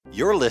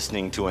You're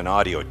listening to an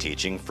audio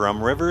teaching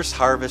from Rivers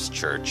Harvest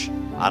Church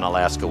on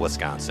Alaska,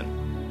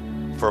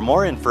 Wisconsin. For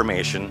more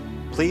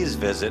information, please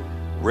visit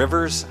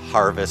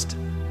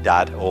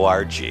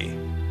riversharvest.org.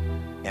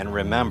 And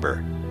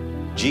remember,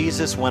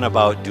 Jesus went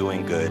about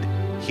doing good,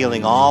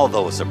 healing all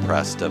those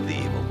oppressed of the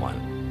evil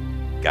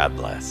one. God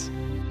bless.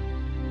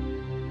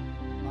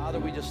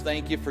 Father, we just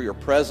thank you for your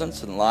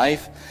presence in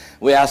life.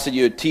 We ask that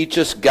you would teach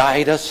us,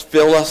 guide us,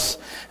 fill us,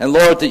 and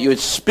Lord, that you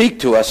would speak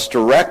to us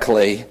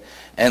directly.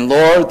 And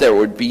Lord, there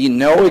would be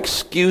no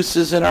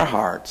excuses in our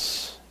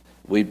hearts.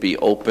 We'd be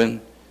open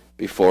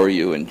before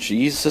you in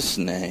Jesus'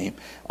 name.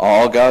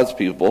 All God's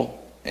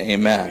people,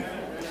 amen.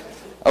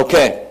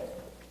 Okay.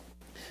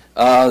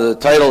 The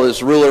title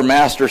is Ruler,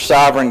 Master,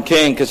 Sovereign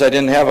King, because I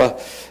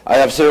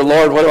have said,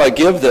 Lord, what do I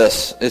give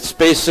this? It's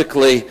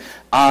basically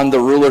on the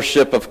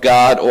rulership of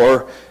God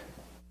or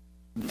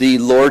the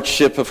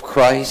lordship of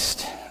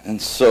Christ.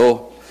 And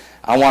so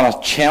I want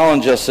to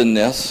challenge us in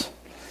this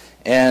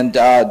and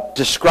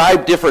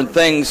describe different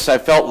things. I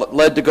felt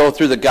led to go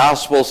through the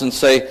Gospels and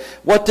say,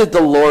 what did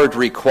the Lord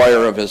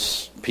require of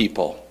his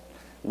people?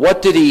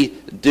 What did he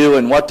do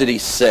and what did he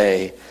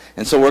say?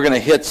 And so we're going to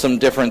hit some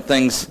different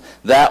things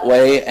that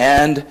way,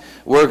 and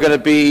we're going to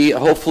be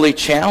hopefully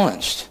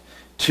challenged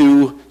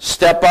to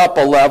step up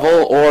a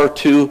level or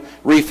to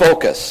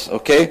refocus,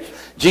 okay?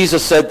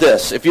 Jesus said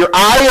this, if your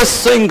eye is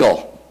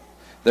single,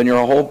 then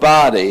your whole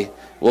body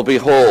will be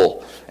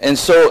whole. And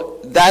so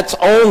that's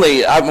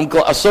only, I'm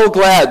so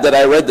glad that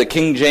I read the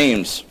King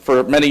James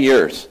for many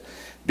years,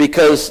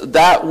 because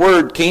that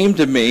word came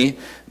to me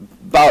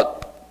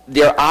about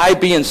your eye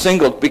being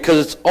single,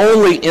 because it's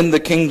only in the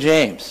King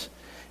James.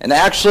 And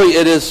actually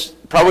it is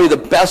probably the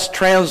best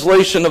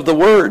translation of the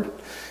word,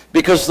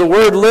 because the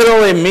word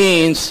literally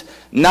means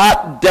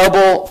not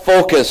double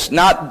focused,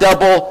 not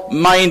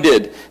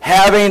double-minded,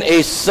 having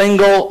a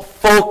single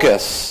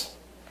focus,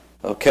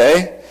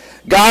 okay?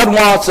 God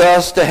wants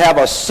us to have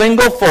a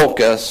single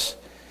focus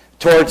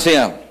towards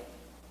him.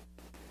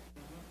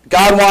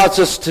 God wants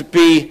us to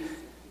be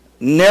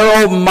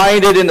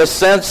narrow-minded in the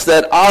sense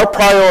that our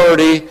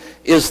priority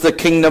is the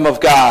kingdom of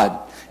God.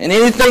 And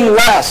anything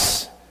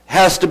less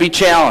has to be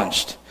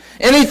challenged.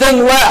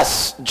 Anything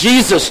less,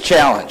 Jesus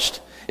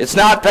challenged. It's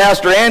not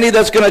Pastor Andy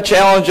that's going to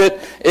challenge it,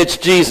 it's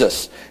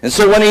Jesus. And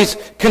so when he's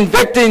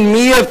convicting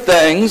me of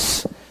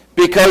things,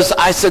 because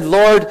I said,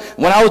 Lord,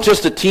 when I was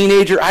just a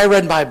teenager, I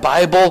read my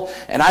Bible,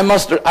 and I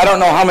don't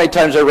know how many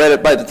times I read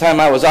it by the time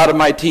I was out of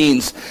my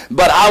teens,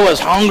 but I was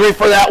hungry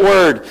for that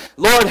word.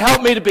 Lord,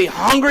 help me to be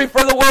hungry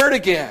for the word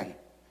again.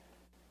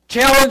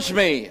 Challenge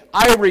me.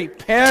 I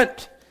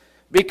repent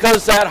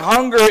because that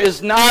hunger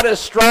is not as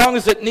strong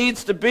as it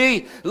needs to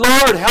be.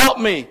 Lord, help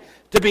me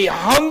to be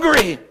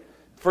hungry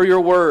for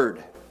your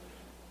word.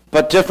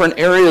 But different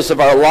areas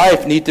of our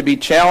life need to be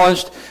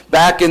challenged.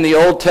 Back in the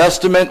Old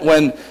Testament,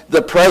 when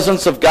the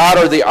presence of God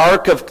or the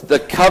Ark of the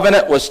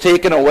Covenant was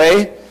taken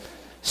away,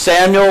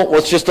 Samuel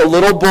was just a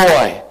little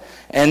boy.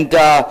 And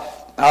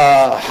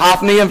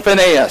Hophni and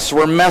Phinehas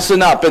were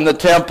messing up in the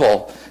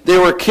temple. They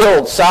were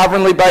killed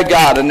sovereignly by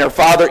God and their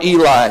father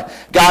Eli.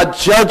 God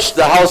judged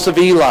the house of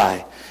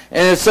Eli.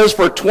 And it says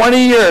for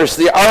 20 years,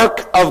 the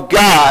Ark of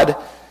God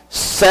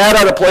sat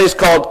at a place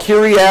called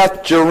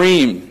Kiriath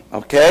Jearim.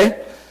 Okay?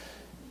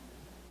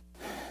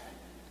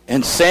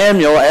 And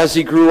Samuel, as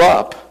he grew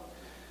up,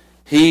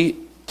 he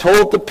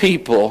told the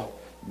people,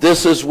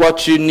 this is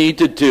what you need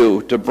to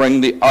do to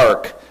bring the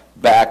ark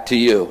back to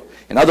you.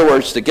 In other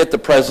words, to get the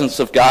presence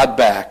of God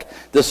back,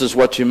 this is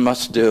what you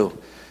must do.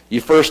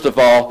 You first of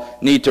all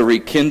need to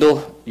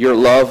rekindle your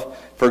love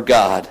for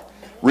God.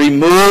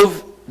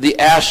 Remove the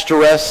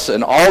Ashtoreths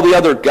and all the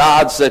other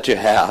gods that you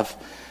have,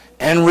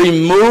 and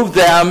remove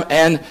them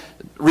and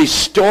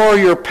restore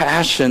your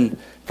passion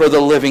for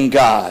the living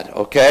God,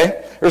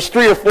 okay? There's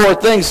 3 or 4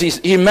 things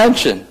he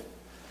mentioned,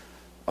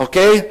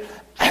 okay?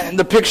 And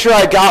the picture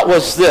I got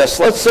was this.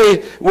 Let's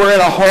say we're in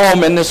a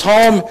home, and this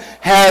home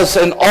has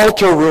an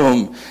altar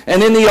room.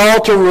 And in the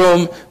altar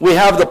room, we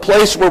have the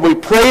place where we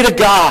pray to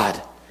God.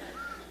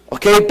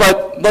 Okay,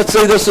 but let's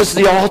say this is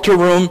the altar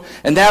room,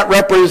 and that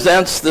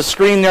represents, the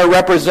screen there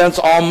represents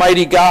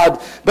Almighty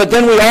God. But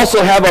then we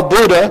also have a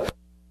Buddha,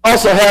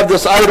 also have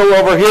this idol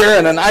over here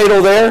and an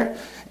idol there,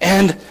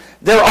 and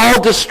they're all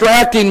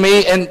distracting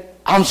me, and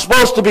I'm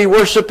supposed to be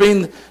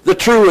worshiping the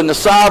true and the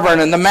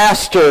sovereign and the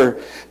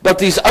master, but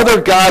these other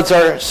gods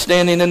are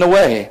standing in the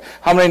way.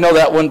 How many know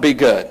that wouldn't be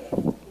good?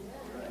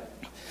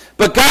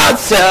 But God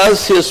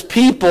says his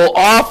people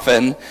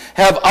often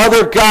have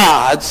other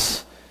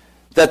gods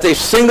that they've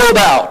singled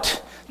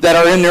out that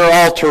are in their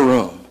altar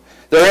room.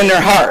 They're in their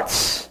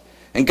hearts.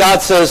 And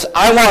God says,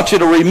 I want you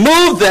to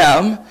remove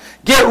them,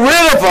 get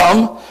rid of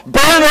them,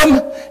 burn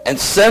them, and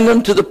send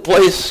them to the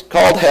place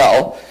called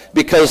hell,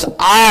 because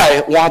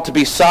I want to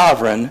be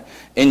sovereign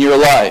in your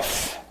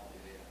life.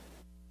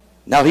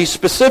 Now, he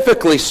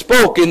specifically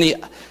spoke in the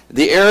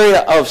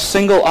area of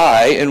single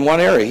eye in one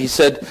area. He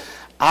said,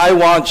 I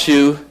want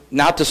you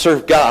not to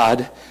serve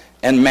God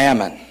and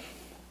mammon.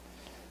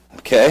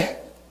 Okay?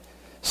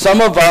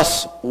 Some of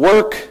us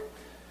work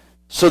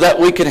so that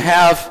we can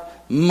have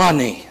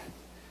money.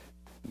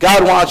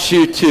 God wants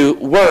you to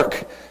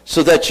work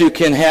so that you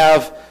can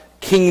have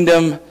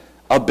kingdom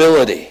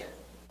ability.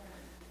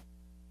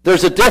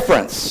 There's a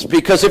difference,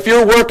 because if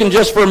you're working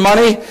just for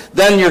money,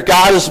 then your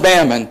God is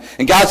mammon.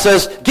 And God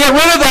says, get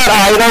rid of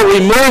that idol,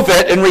 remove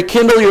it, and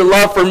rekindle your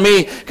love for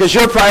me, because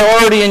your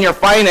priority in your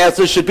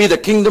finances should be the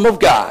kingdom of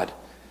God.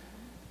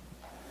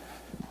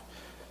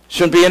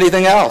 Shouldn't be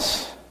anything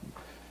else.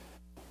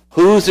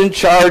 Who's in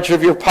charge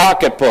of your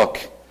pocketbook?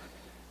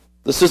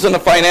 This isn't a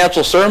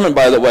financial sermon,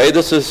 by the way.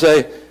 This is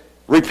a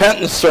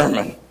repentance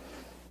sermon,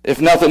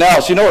 if nothing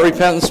else. You know what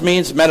repentance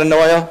means,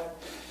 metanoia?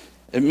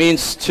 It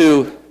means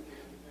to...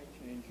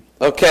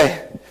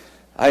 Okay,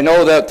 I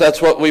know that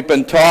that's what we've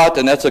been taught,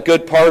 and that's a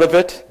good part of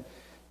it,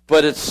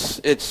 but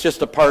it's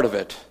just a part of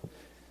it.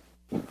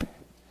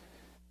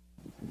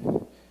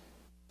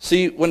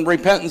 See, when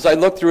repentance, I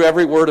look through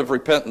every word of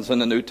repentance in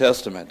the New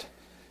Testament.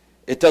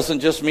 It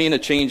doesn't just mean a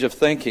change of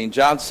thinking.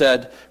 John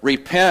said,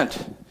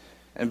 repent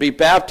and be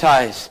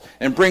baptized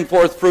and bring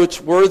forth fruits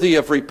worthy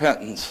of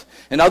repentance.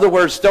 In other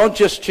words, don't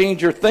just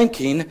change your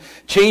thinking,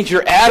 change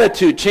your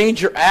attitude,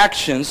 change your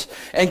actions,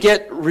 and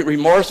get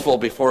remorseful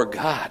before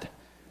God.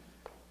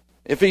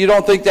 If you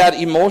don't think that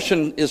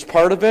emotion is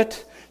part of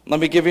it, let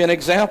me give you an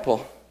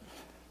example.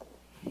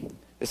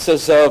 It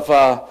says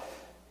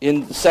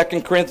in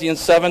 2 Corinthians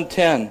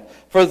 7:10,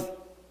 for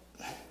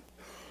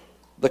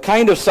the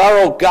kind of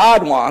sorrow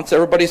God wants,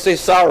 everybody say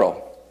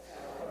sorrow.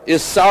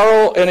 Is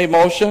sorrow an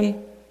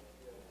emotion?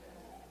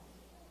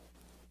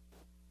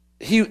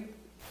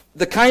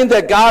 The kind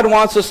that God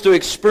wants us to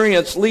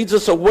experience leads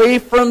us away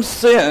from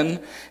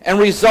sin and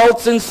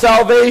results in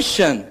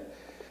salvation.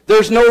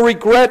 There's no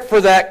regret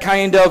for that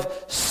kind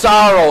of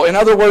sorrow. In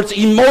other words,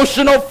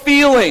 emotional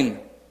feeling.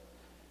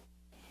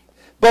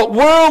 But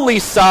worldly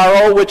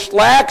sorrow, which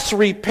lacks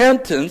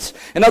repentance,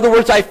 in other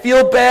words, I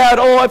feel bad,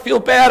 I feel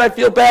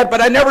bad,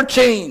 but I never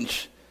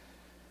change.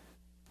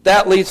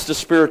 That leads to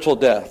spiritual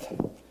death.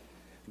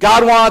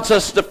 God wants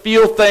us to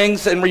feel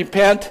things and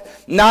repent,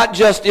 not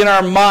just in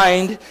our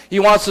mind. He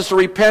wants us to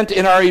repent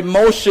in our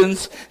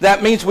emotions.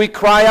 That means we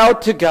cry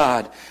out to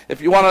God.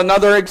 If you want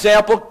another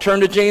example,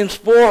 turn to James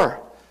 4.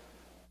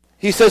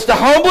 He says to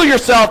humble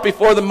yourself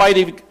before the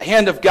mighty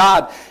hand of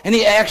God. And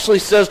he actually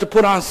says to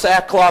put on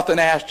sackcloth and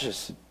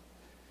ashes.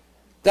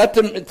 That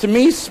to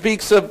me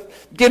speaks of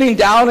getting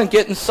down and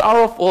getting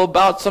sorrowful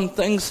about some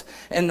things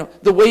and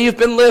the way you've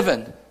been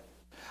living.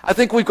 I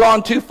think we've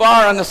gone too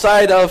far on the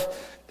side of,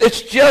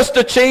 it's just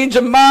a change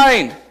of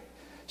mind.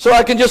 So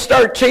I can just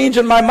start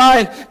changing my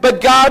mind.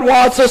 But God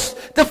wants us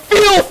to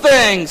feel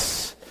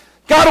things.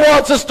 God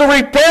wants us to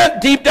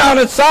repent deep down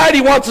inside.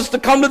 He wants us to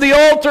come to the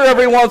altar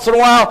every once in a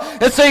while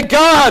and say,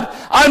 God,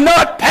 I'm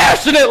not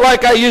passionate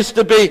like I used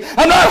to be.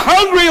 I'm not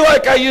hungry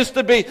like I used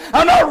to be.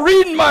 I'm not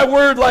reading my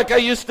word like I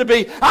used to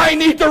be. I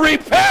need to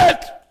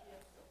repent.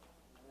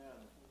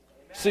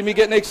 See me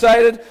getting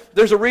excited?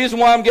 There's a reason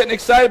why I'm getting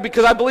excited,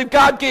 because I believe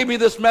God gave me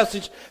this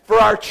message for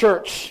our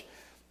church.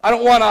 I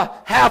don't want a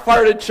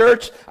half-hearted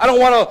church. I don't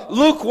want a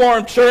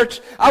lukewarm church.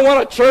 I want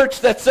a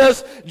church that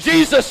says,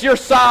 Jesus, you're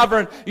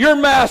sovereign, you're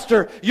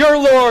master, you're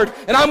Lord,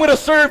 and I'm going to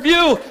serve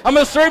you. I'm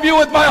going to serve you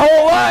with my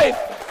whole life.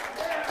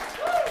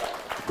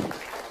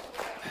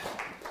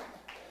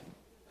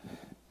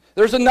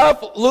 There's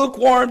enough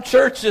lukewarm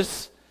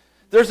churches.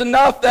 There's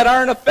enough that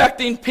aren't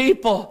affecting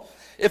people.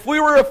 If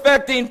we were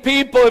affecting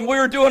people and we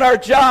were doing our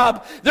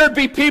job, there'd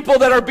be people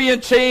that are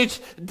being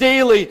changed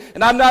daily.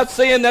 And I'm not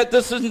saying that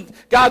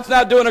God's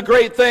not doing a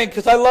great thing,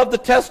 because I love the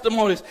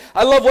testimonies.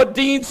 I love what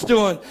Dean's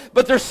doing.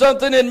 But there's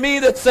something in me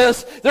that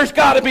says there's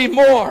got to be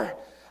more.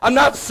 I'm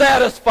not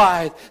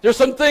satisfied. There's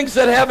some things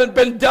that haven't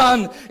been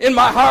done in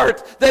my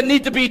heart that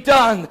need to be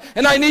done.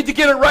 And I need to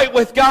get it right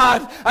with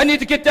God. I need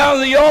to get down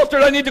to the altar.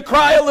 I need to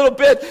cry a little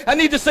bit. I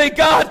need to say,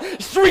 God,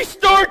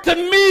 restore to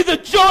me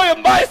the joy of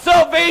my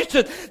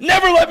salvation.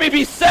 Never let me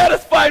be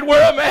satisfied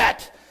where I'm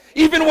at,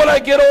 even when I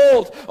get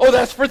old. Oh,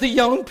 that's for the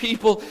young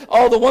people.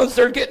 All the ones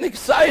that are getting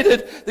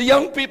excited. The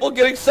young people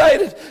get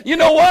excited. You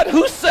know what?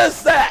 Who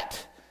says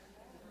that?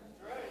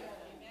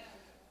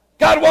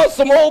 God wants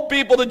some old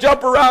people to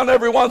jump around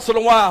every once in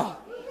a while.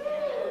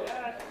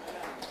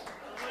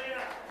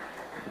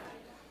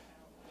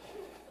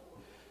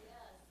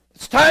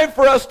 It's time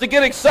for us to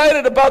get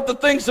excited about the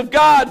things of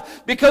God,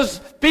 because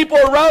people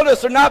around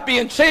us are not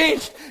being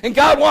changed, and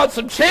God wants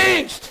them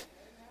changed.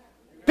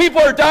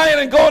 People are dying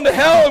and going to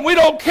hell, and we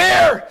don't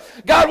care.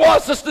 God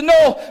wants us to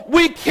know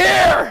we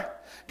care.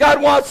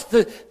 God wants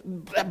to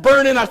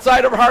burn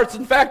inside of our hearts.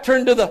 In fact,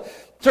 turn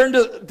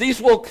to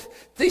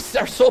these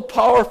are so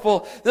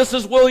powerful. This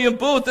is William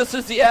Booth. This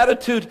is the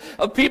attitude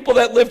of people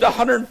that lived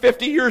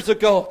 150 years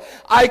ago.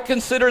 I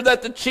consider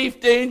that the chief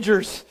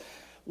dangers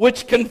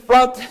which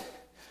confront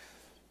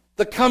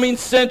the coming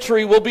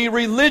century will be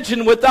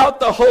religion without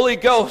the Holy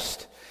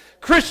Ghost,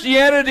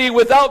 Christianity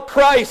without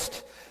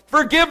Christ,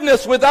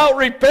 forgiveness without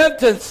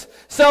repentance,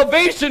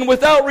 salvation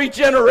without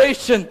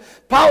regeneration,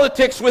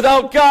 politics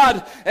without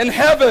God, and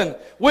heaven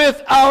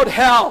without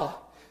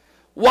hell.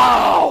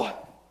 Wow!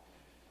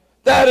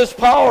 That is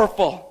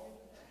powerful.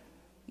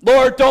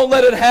 Lord, don't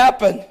let it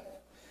happen.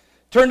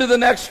 Turn to the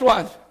next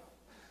one.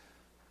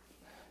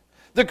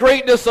 The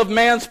greatness of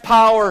man's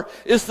power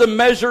is the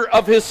measure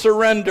of his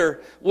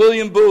surrender.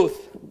 William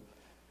Booth.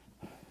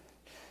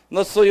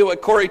 Let's see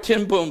what Corrie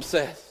ten Boom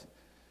says.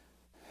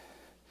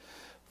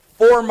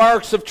 4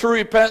 marks of true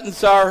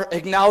repentance are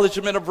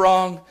acknowledgement of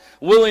wrong,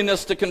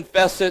 willingness to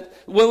confess it,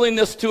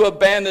 willingness to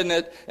abandon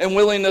it, and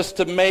willingness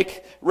to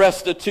make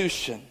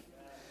restitution.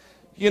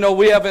 You know,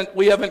 we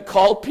haven't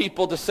called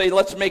people to say,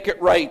 let's make it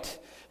right.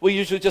 We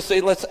usually just say,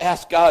 let's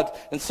ask God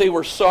and say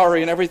we're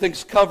sorry and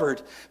everything's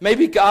covered.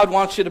 Maybe God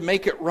wants you to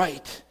make it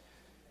right.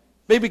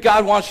 Maybe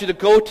God wants you to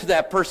go to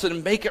that person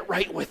and make it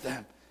right with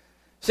them.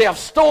 Say, I've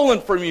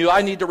stolen from you.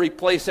 I need to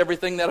replace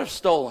everything that I've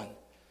stolen.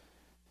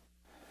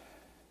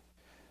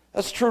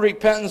 That's true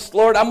repentance.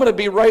 Lord, I'm going to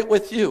be right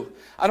with you.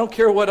 I don't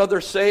care what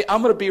others say.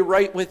 I'm going to be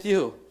right with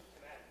you.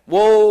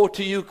 Woe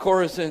to you,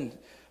 Chorazin.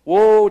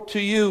 Woe to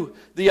you,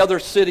 the other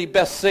city,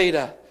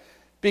 Bethsaida.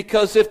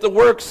 Because if the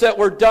works that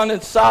were done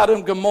in Sodom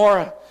and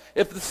Gomorrah,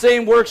 if the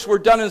same works were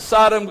done in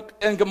Sodom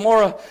and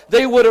Gomorrah,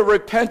 they would have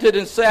repented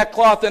in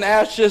sackcloth and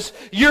ashes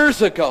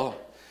years ago.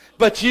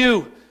 But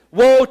you,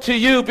 woe to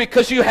you,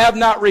 because you have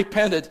not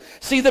repented.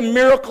 See the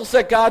miracles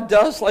that God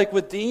does, like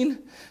with Dean?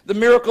 The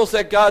miracles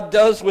that God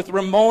does with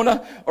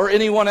Ramona or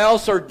anyone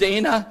else or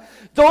Dana?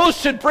 Those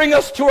should bring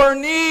us to our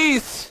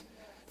knees.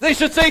 They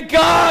should say,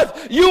 God,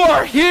 you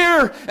are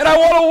here, and I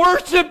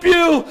want to worship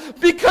you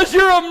because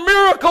you're a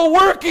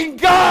miracle-working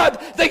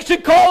God. They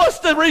should call us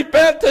to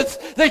repentance.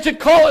 They should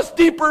call us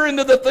deeper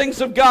into the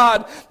things of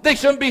God. They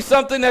shouldn't be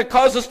something that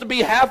causes us to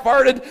be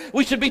half-hearted.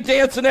 We should be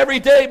dancing every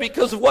day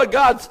because of what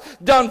God's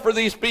done for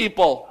these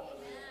people.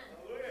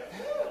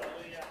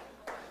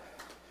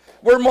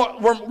 We're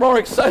more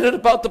excited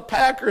about the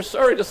Packers,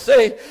 sorry to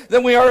say,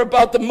 than we are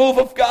about the move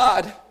of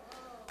God.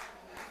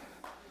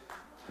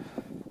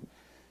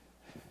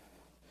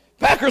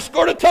 Packers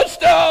scored a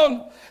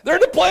touchdown. They're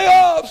in the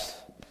playoffs.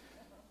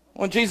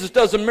 When Jesus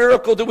does a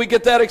miracle, do we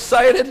get that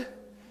excited?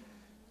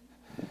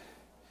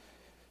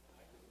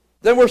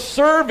 Then we're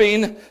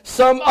serving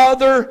some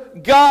other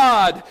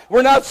God.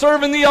 We're not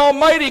serving the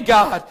Almighty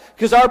God,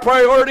 because our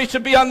priority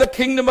should be on the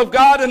kingdom of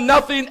God and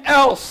nothing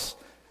else.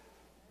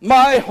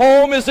 My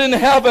home is in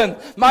heaven.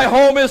 My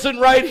home isn't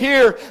right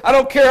here. I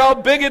don't care how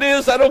big it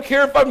is. I don't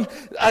care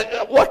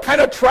if what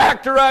kind of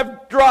tractor I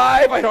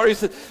drive. I already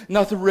said,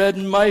 nothing red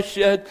in my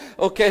shed.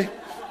 Okay.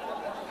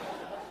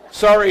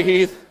 Sorry,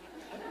 Heath.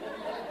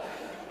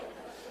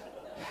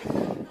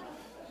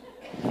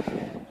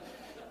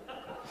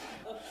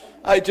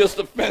 I just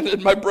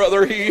offended my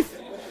brother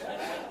Heath.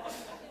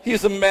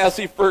 He's a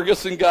Massey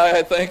Ferguson guy,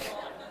 I think.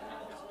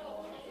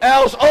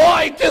 Alice,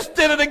 I just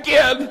did it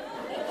again.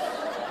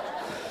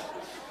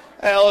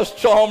 Alice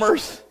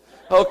Chalmers.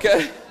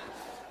 Okay.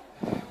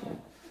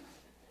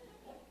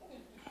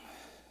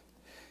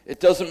 It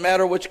doesn't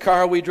matter which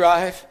car we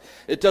drive.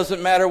 It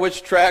doesn't matter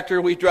which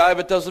tractor we drive.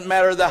 It doesn't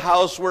matter the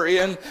house we're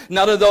in.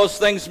 None of those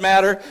things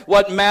matter.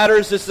 What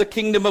matters is the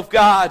kingdom of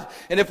God.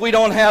 And if we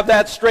don't have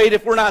that straight,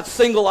 if we're not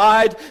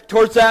single-eyed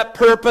towards that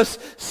purpose,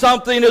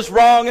 something is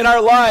wrong in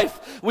our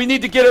life. We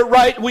need to get it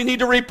right. We need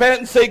to repent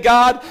and say,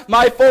 God,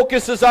 my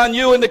focus is on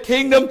you and the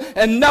kingdom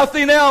and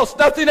nothing else.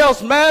 Nothing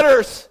else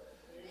matters.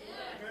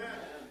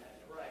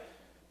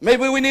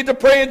 Maybe we need to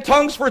pray in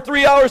tongues for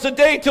 3 hours a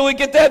day till we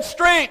get that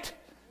straight.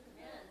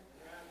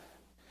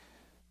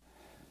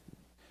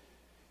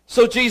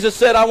 So Jesus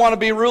said, I want to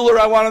be ruler,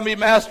 I want to be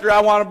master,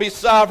 I want to be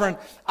sovereign,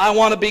 I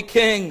want to be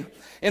king.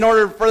 In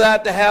order for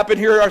that to happen,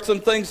 here are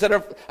some things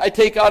that I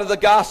take out of the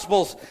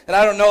Gospels, and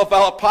I don't know if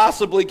I'll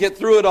possibly get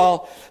through it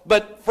all.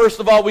 But first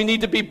of all, we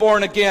need to be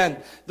born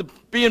again.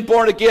 Being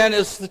born again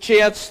is the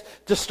chance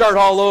to start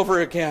all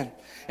over again.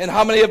 And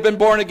how many have been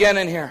born again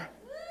in here?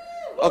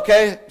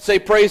 Okay, say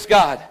praise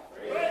God.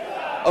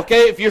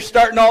 Okay, if you're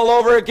starting all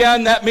over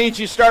again, that means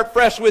you start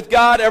fresh with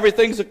God.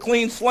 Everything's a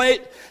clean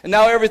slate. And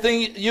now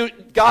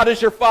God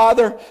is your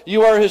Father.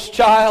 You are His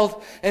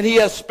child. And He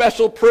has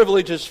special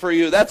privileges for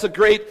you. That's a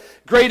great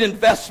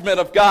investment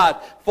of God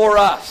for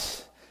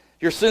us.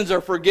 Your sins are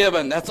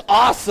forgiven. That's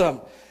awesome.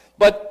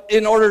 But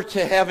in order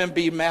to have Him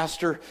be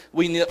master,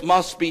 we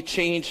must be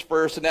changed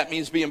first. And that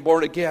means being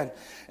born again.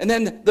 And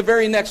then the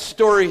very next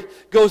story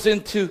goes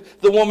into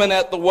the woman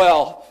at the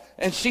well.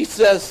 And she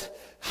says,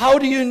 how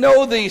do you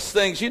know these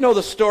things? You know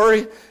the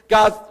story.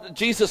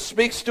 Jesus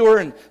speaks to her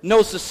and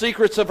knows the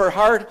secrets of her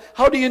heart.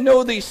 How do you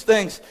know these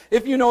things?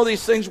 If you know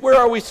these things, where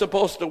are we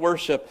supposed to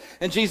worship?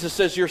 And Jesus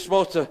says you're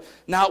supposed to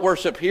not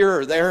worship here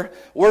or there.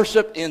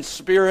 Worship in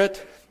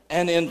spirit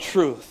and in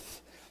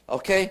truth.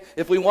 Okay?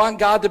 If we want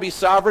God to be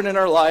sovereign in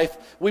our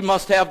life, we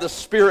must have the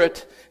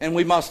spirit and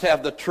we must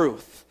have the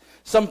truth.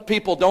 Some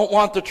people don't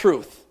want the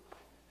truth.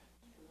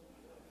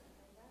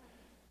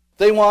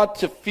 They want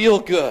to feel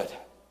good.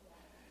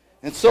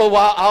 And so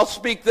I'll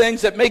speak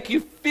things that make you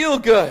feel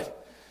good.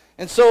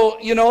 And so,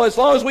 as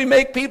long as we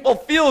make people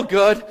feel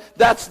good,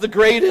 that's the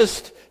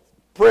greatest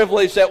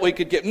privilege that we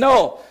could get.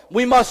 No,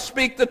 we must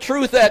speak the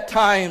truth at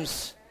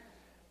times.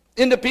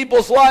 into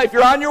people's life.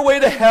 You're on your way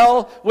to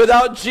hell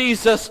without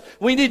Jesus.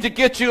 We need to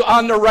get you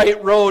on the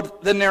right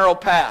road, the narrow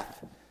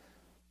path.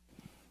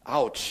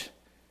 Ouch.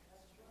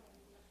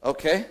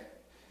 Okay?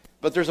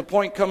 But there's a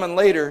point coming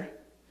later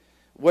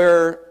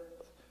where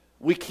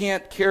we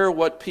can't care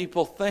what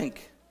people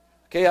think.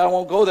 Okay, I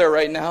won't go there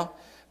right now.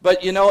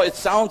 But it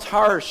sounds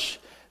harsh,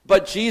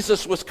 but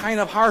Jesus was kind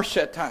of harsh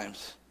at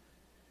times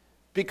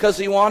because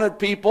he wanted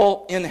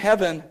people in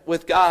heaven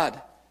with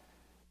God.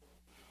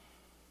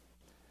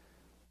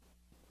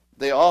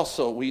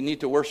 We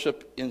need to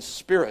worship in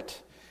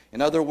spirit.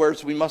 In other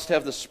words, we must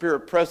have the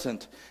Spirit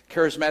present.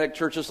 Charismatic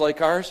churches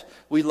like ours,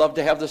 we love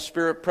to have the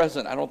Spirit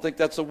present. I don't think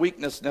that's a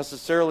weakness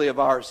necessarily of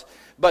ours.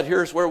 But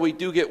here's where we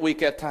do get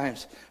weak at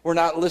times. We're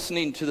not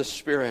listening to the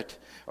Spirit.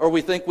 Or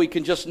we think we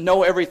can just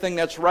know everything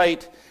that's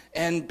right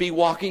and be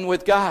walking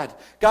with God.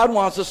 God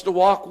wants us to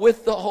walk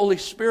with the Holy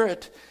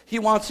Spirit. He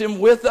wants him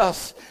with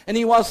us. And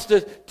he wants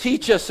to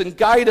teach us and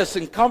guide us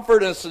and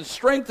comfort us and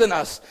strengthen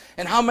us.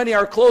 And how many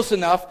are close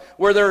enough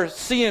where they're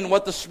seeing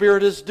what the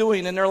Spirit is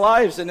doing in their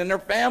lives and in their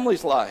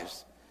families'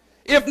 lives?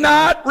 If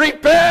not,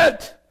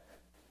 repent.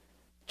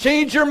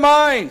 Change your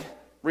mind.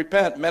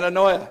 Repent,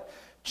 metanoia.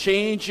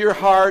 Change your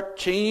heart,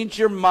 change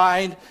your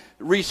mind,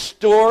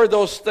 restore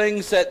those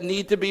things that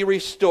need to be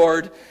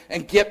restored,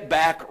 and get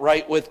back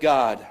right with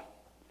God.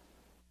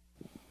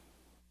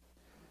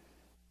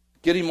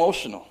 Get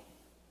emotional.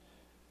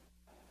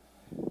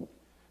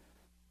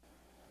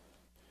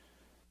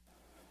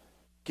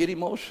 Get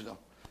emotional.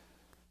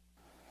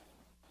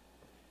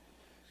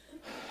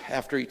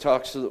 After he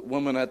talks to the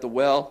woman at the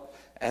well,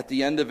 at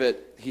the end of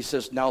it, he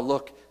says, now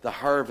look, the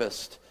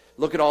harvest.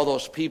 Look at all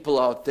those people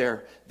out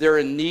there. They're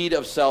in need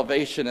of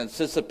salvation. And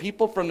since the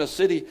people from the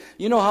city,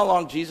 you know how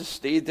long Jesus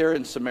stayed there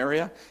in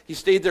Samaria? He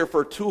stayed there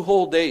for 2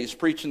 whole days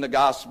preaching the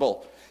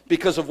gospel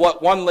because of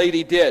what one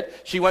lady did.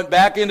 She went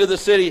back into the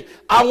city.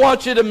 I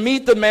want you to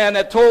meet the man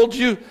that told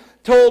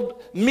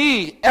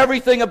me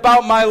everything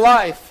about my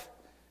life.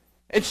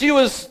 And she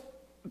was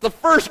the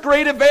first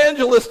great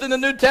evangelist in the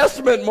New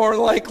Testament, more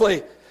than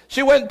likely.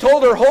 She went and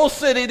told her whole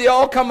city. They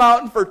all come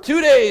out, and for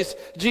 2 days,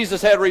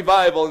 Jesus had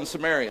revival in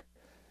Samaria.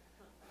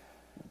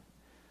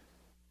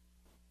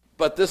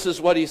 But this is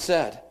what he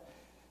said.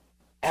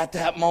 At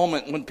that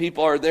moment, when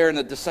people are there and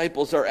the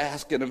disciples are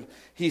asking him,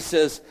 he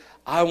says,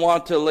 I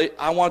want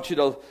you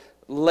to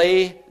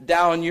lay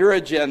down your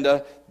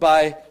agenda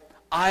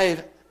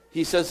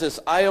he says this,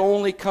 I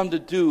only come to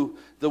do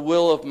the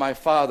will of my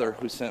Father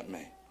who sent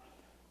me.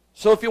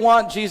 So if you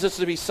want Jesus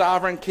to be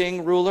sovereign,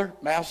 king, ruler,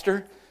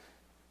 master,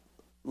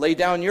 lay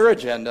down your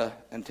agenda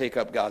and take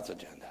up God's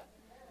agenda.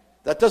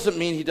 That doesn't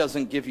mean he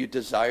doesn't give you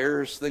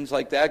desires, things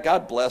like that.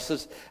 God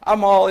blesses.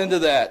 I'm all into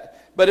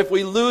that. But if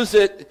we lose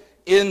it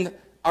in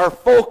our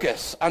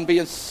focus on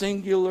being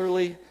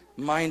singularly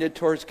minded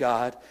towards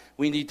God,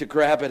 we need to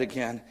grab it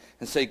again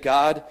and say,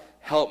 God,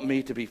 help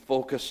me to be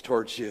focused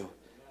towards you.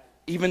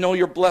 Even though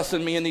you're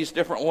blessing me in these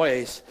different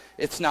ways,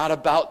 it's not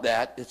about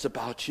that. It's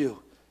about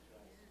you.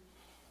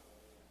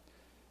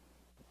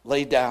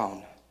 Lay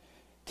down.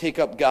 Take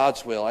up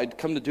God's will. I'd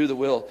come to do the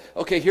will.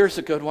 Okay, here's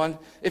a good one.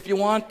 If you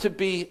want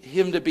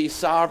him to be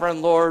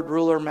sovereign, Lord,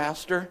 ruler,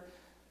 master,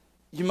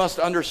 you must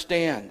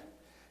understand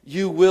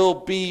you will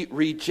be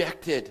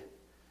rejected.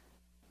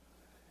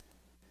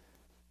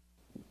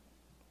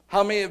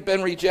 How many have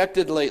been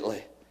rejected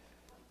lately?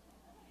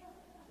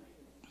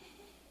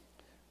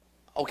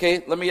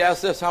 Okay, let me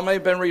ask this. How many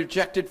have been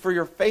rejected for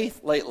your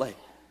faith lately?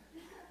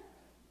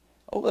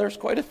 Oh, there's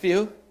quite a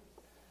few.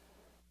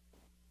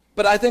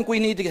 But I think we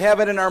need to have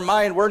it in our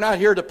mind. We're not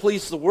here to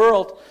please the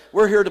world.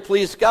 We're here to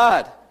please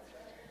God.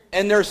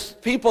 And there's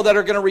people that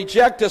are going to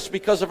reject us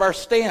because of our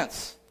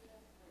stance.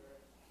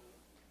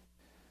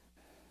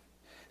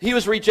 He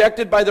was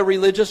rejected by the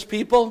religious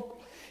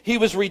people. He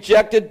was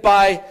rejected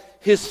by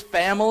his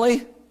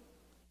family.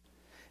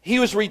 He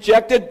was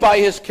rejected by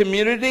his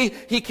community.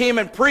 He came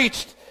and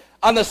preached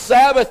on the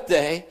Sabbath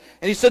day,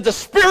 and he said, the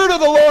Spirit of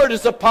the Lord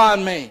is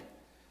upon me.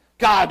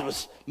 God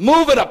was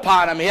moving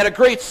upon him. He had a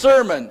great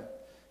sermon.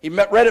 He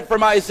read it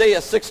from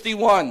Isaiah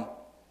 61.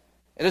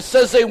 And it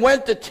says they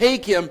went to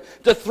take him,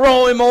 to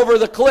throw him over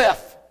the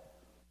cliff.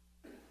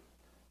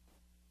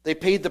 They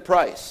paid the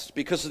price.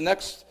 Because the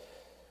next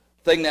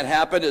thing that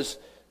happened is,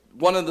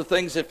 one of the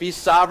things, if he's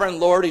sovereign,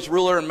 Lord, he's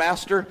ruler and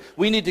master,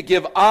 we need to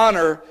give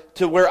honor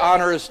to where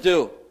honor is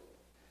due.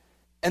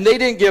 And they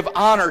didn't give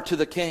honor to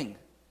the king.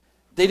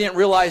 They didn't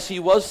realize he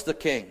was the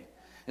king.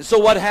 And so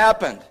what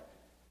happened?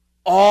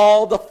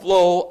 All the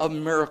flow of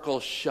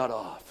miracles shut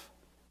off.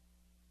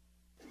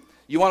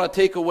 You want to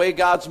take away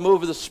God's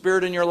move of the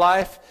Spirit in your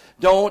life?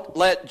 Don't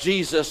let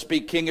Jesus be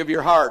king of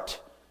your heart.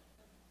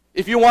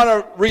 If you want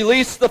to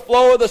release the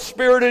flow of the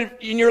Spirit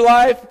in your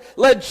life,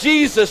 let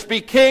Jesus be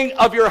king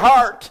of your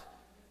heart.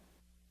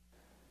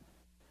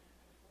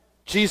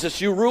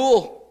 Jesus, you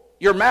rule.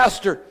 You're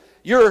master.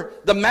 You're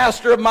the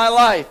master of my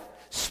life.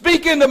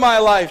 Speak into my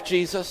life,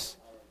 Jesus.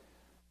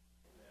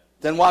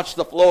 Then watch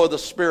the flow of the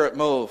Spirit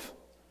move.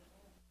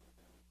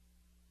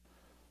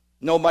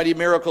 No mighty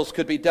miracles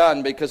could be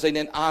done because they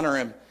didn't honor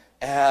him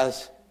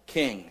as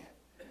king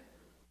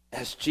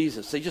as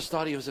Jesus. They just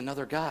thought he was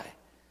another guy.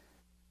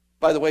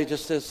 By the way,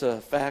 just as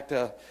a fact,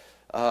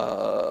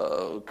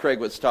 Craig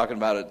was talking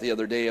about it the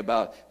other day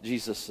about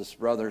Jesus'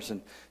 brothers.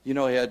 And, he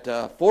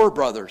had 4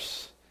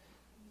 brothers.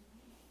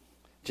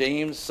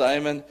 James,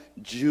 Simon,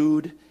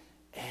 Jude,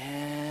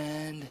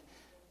 and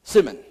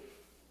Simon.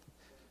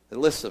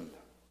 And listen.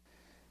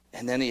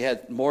 And then he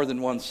had more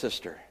than one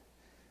sister.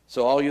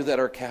 So all you that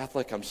are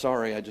Catholic, I'm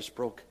sorry, I just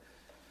broke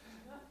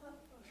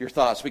your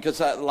thoughts.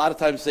 Because a lot of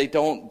times they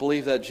don't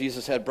believe that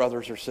Jesus had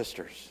brothers or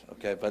sisters.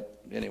 Okay,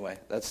 but anyway,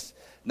 that's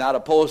not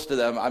opposed to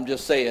them. I'm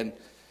just saying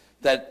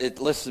that it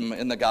lists them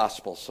in the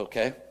Gospels,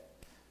 okay?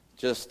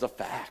 Just a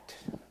fact.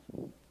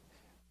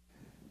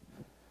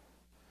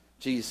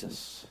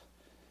 Jesus,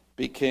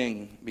 be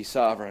king, be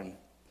sovereign.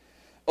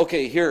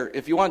 Okay, here,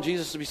 if you want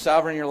Jesus to be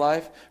sovereign in your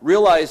life,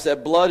 realize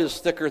that blood is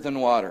thicker than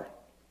water.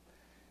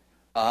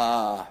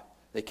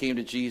 They came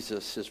to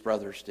Jesus, his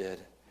brothers did.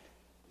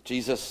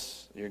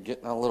 Jesus, you're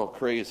getting a little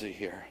crazy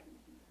here.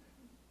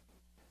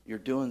 You're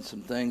doing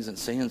some things and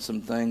saying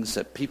some things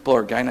that people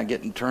are kind of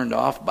getting turned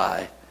off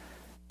by.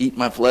 Eat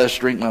my flesh,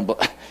 drink my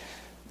blood.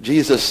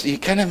 Jesus, you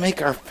kind of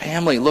make our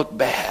family look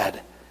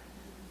bad.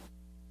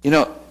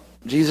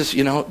 Jesus,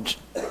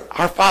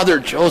 our father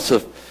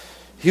Joseph,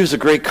 he was a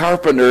great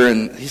carpenter,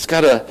 and he's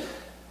got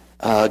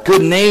a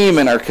good name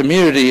in our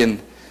community.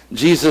 And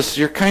Jesus,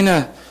 you're kind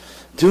of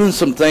doing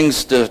some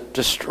things to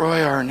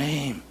destroy our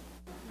name.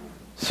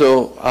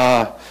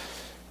 So,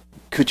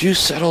 could you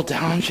settle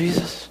down,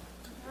 Jesus?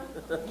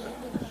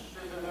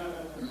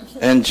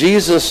 And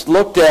Jesus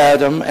looked at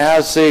them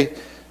as they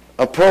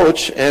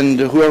approached, and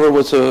whoever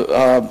was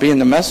being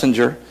the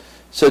messenger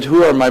said,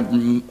 "Who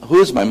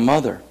is my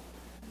mother,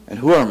 and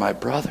who are my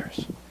brothers?"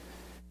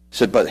 He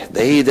said, "But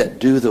they that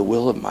do the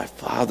will of my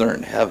Father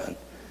in heaven."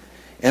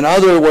 In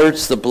other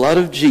words, the blood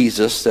of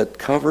Jesus that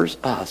covers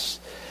us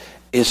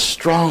is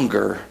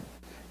stronger,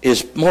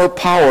 is more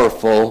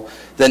powerful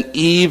than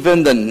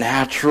even the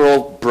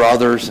natural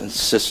brothers and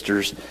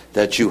sisters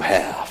that you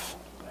have.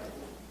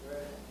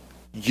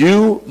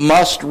 You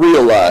must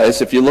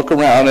realize, if you look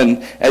around,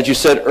 and as you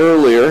said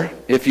earlier,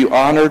 if you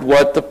honored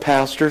what the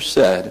pastor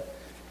said,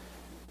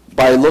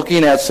 by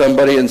looking at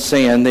somebody and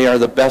saying they are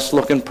the best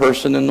looking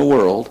person in the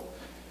world,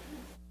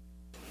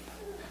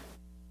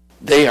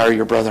 they are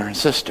your brother and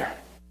sister.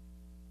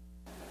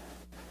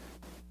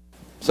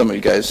 Some of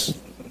you guys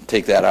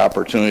take that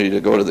opportunity to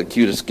go to the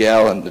cutest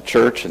gal in the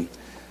church, and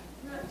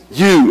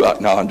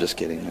no, I'm just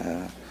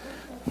kidding.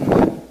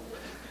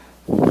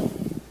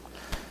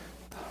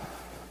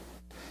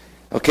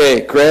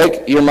 Okay,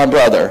 Greg, you're my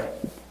brother.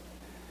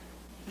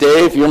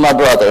 Dave, you're my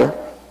brother.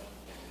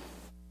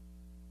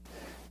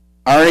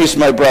 Arnie's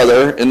my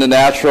brother in the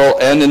natural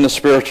and in the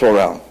spiritual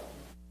realm.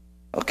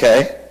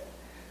 Okay?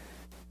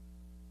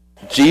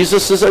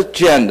 Jesus'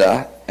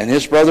 agenda and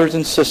his brothers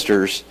and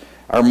sisters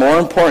are more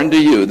important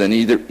to you than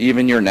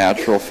even your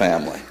natural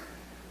family.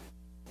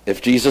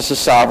 If Jesus is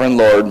sovereign,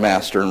 Lord,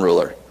 Master, and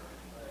ruler.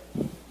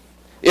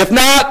 If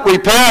not,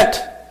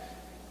 repent.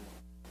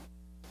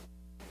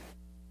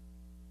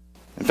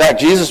 In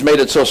fact, Jesus made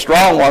it so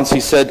strong once, he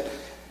said,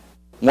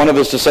 one of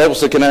his disciples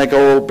said, "Can I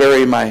go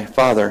bury my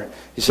father?"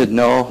 He said,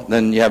 "No,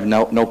 then you have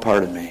no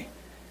part of me.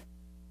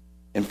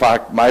 In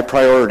fact, my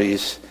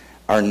priorities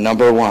are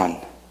number one."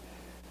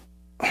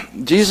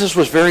 Jesus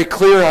was very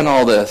clear on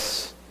all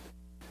this.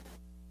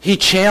 He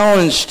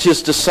challenged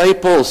his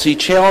disciples. He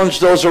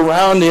challenged those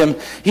around him.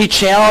 He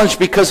challenged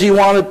because he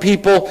wanted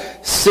people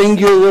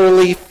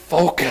singularly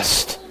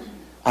focused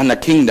on the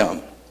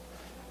kingdom.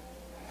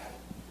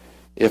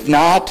 If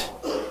not,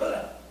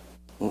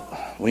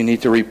 we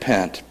need to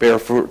repent, bear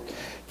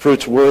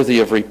fruits worthy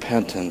of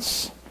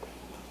repentance.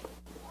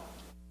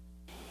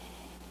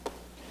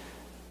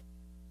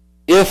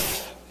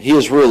 If he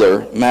is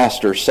ruler,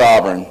 master,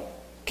 sovereign,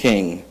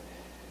 king,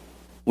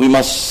 we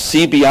must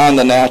see beyond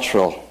the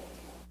natural.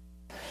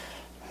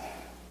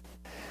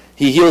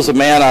 He heals a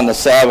man on the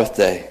Sabbath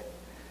day,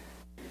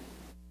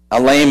 a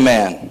lame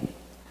man.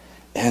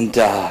 And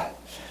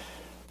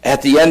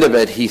at the end of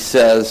it, he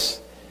says,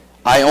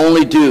 "I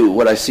only do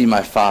what I see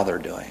my Father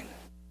doing."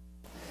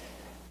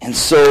 And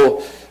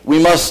so we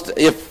must,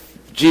 if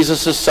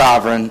Jesus is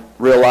sovereign,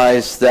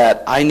 realize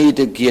that I need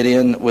to get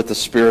in with the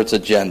Spirit's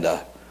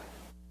agenda.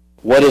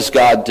 What is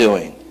God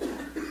doing?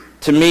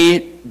 To me,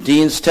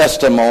 Dean's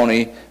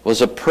testimony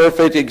was a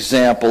perfect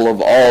example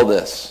of all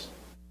this.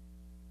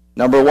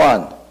 Number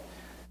one,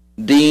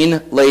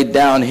 Dean laid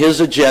down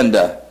his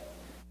agenda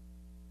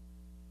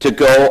to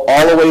go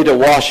all the way to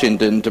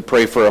Washington to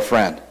pray for a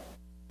friend.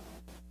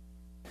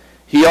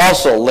 He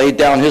also laid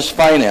down his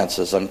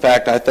finances. In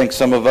fact, I think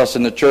some of us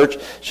in the church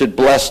should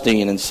bless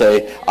Dean and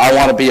say, "I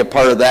want to be a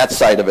part of that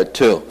side of it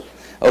too."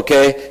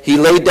 Okay? He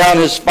laid down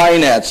his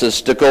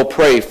finances to go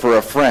pray for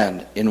a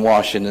friend in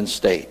Washington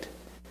State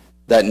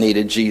that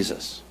needed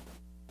Jesus.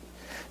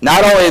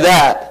 Not only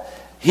that,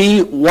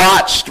 he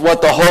watched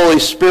what the Holy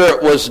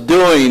Spirit was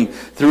doing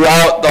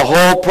throughout the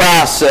whole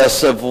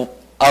process of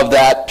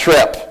that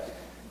trip.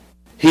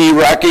 He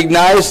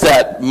recognized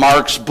that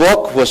Mark's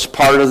book was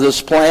part of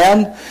this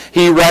plan.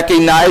 He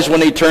recognized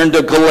when he turned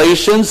to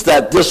Galatians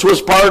that this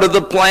was part of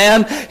the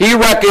plan. He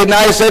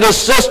recognized that his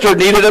sister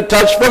needed a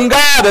touch from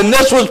God, and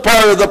this was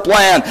part of the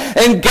plan.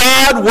 And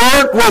God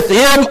worked with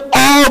him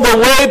all the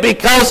way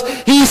because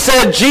he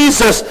said,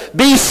 Jesus,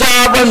 be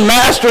sovereign,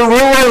 master, ruler,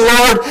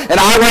 Lord, and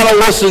I want to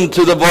listen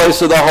to the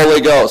voice of the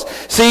Holy Ghost.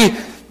 See,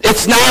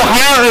 it's not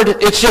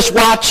hard. It's just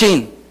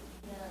watching.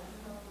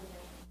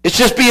 It's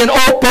just being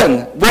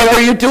open. What are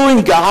you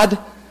doing, God?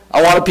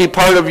 I want to be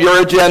part of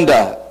your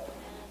agenda.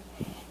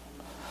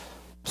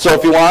 So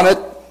if you want it,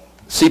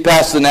 see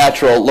past the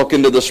natural, look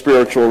into the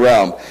spiritual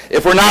realm.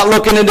 If we're not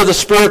looking into the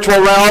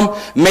spiritual realm,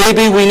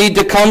 maybe we need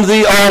to come to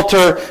the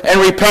altar and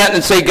repent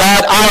and say,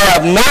 God, I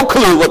have no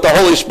clue what the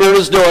Holy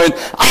Spirit is doing.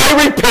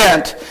 I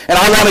repent, and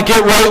I want to get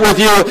right with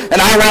you,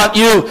 and I want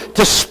you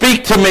to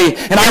speak to me,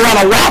 and I want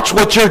to watch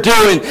what you're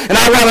doing, and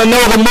I want to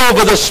know the move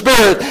of the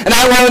Spirit, and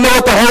I want to know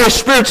what the Holy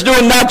Spirit's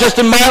doing, not just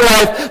in my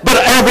life, but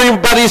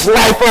everybody's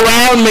life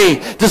around me.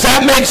 Does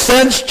that make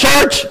sense,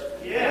 church?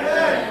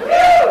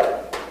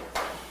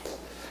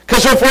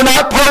 Because if we're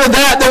not part of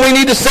that, then we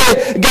need to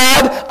say,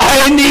 God,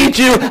 I need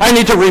you. I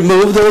need to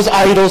remove those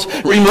idols,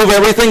 remove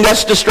everything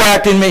that's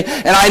distracting me.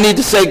 And I need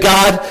to say,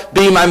 God,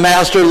 be my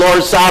master,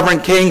 Lord, sovereign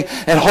King,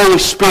 and Holy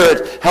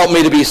Spirit, help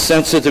me to be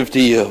sensitive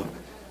to you.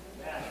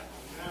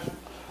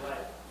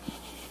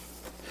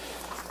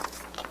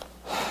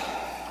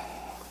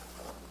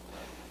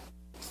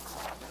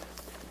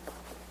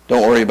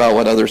 Don't worry about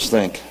what others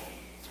think.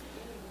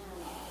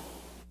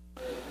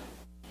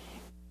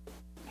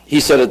 He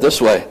said it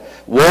this way.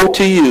 Woe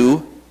to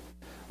you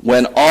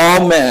when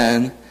all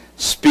men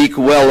speak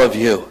well of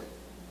you.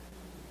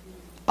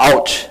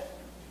 Ouch.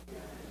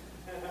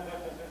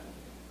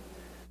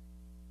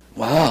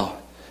 Wow.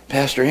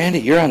 Pastor Andy,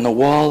 you're on the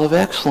wall of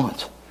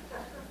excellence.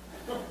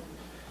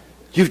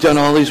 You've done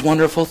all these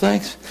wonderful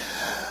things.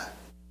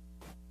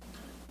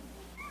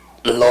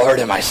 Lord,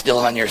 am I still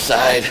on your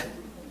side?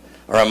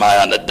 Or am I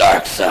on the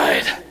dark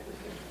side?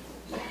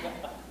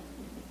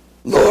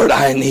 Lord,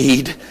 I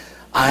need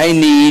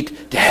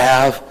to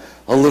have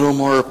a little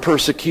more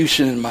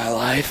persecution in my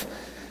life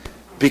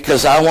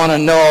because I want to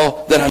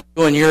know that I'm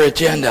doing your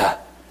agenda.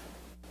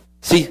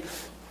 See,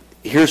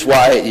 here's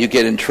why you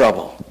get in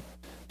trouble.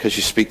 Because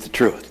you speak the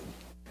truth.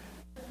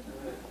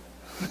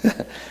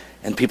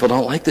 And people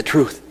don't like the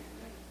truth.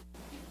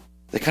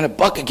 They kind of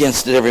buck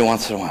against it every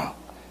once in a while.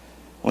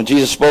 When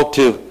Jesus spoke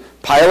to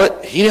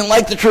Pilate, he didn't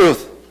like the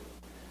truth.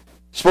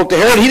 Spoke to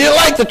Herod, he didn't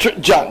like the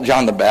truth.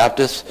 John the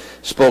Baptist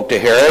spoke to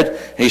Herod,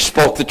 and he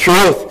spoke the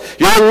truth.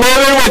 You're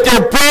living with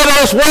your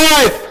brother's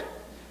wife.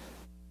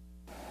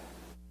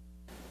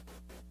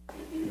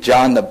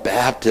 John the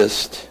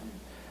Baptist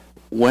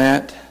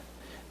went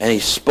and he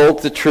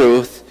spoke the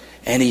truth,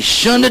 and he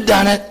shouldn't have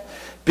done it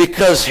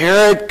because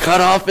Herod cut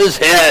off his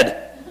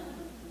head.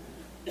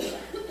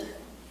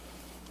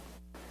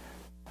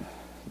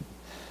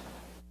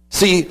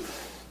 See,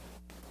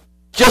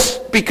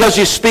 just because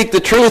you speak the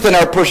truth and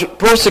are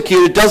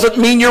persecuted doesn't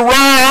mean you're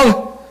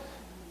wrong.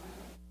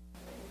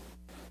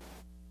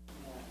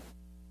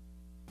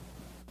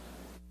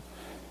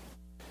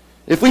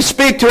 If we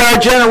speak to our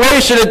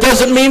generation, it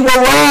doesn't mean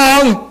we're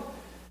wrong.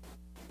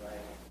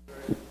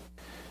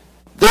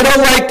 They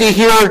don't like to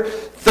hear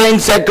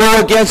things that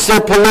go against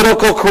their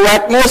political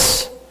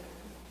correctness.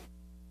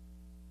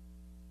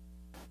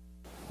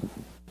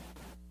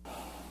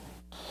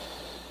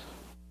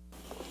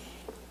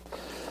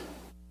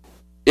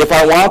 If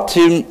I want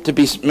him to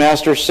be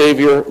Master,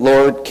 Savior,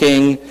 Lord,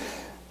 King,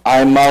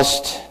 I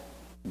must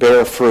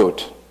bear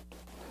fruit.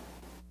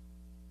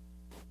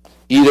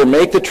 Either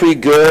make the tree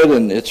good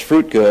and its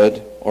fruit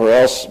good, or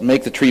else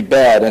make the tree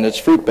bad and its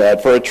fruit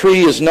bad. For a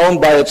tree is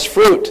known by its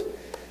fruit.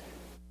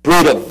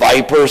 Brood of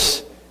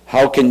vipers,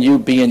 how can you,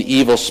 being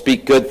evil,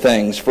 speak good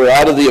things? For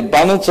out of the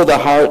abundance of the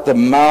heart the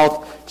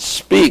mouth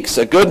speaks.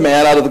 A good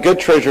man out of the good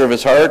treasure of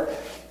his heart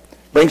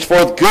brings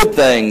forth good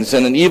things,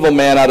 and an evil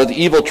man out of the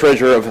evil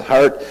treasure of his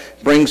heart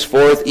brings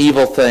forth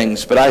evil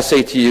things. But I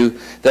say to you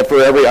that for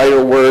every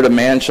idle word a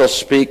man shall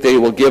speak, they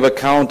will give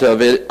account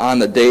of it on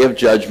the day of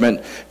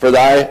judgment. For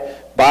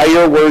by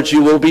your words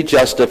you will be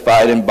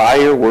justified, and by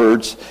your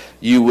words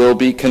you will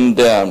be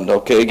condemned.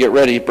 Okay, get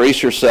ready,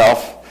 brace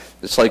yourself.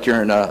 It's like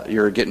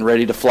you're getting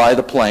ready to fly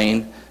the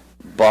plane.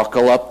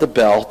 Buckle up the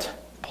belt,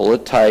 pull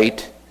it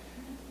tight,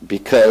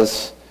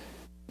 because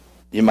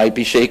you might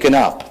be shaken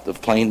up. The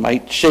plane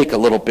might shake a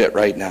little bit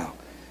right now.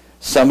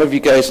 Some of you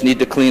guys need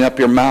to clean up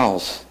your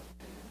mouths.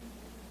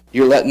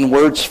 You're letting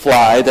words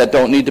fly that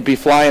don't need to be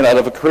flying out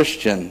of a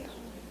Christian.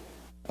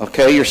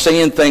 Okay? You're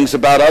saying things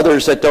about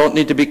others that don't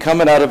need to be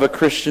coming out of a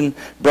Christian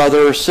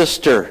brother or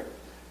sister.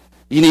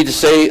 You need to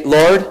say,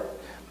 Lord,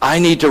 I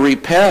need to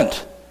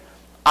repent.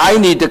 I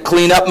need to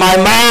clean up my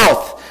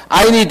mouth.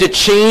 I need to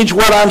change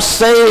what I'm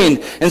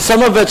saying. And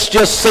some of it's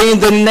just saying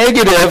the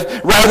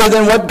negative rather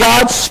than what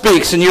God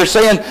speaks. And you're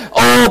saying,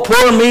 oh,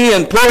 poor me,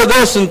 and poor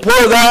this, and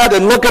poor that,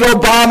 and look at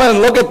Obama, and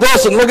look at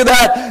this, and look at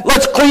that.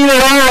 Let's clean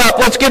it all up.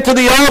 Let's get to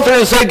the altar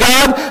and say,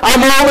 God,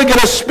 I'm only going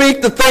to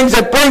speak the things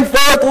that bring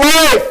forth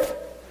life.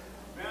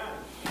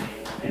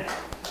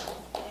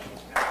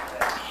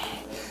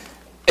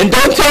 And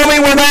don't tell me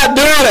we're not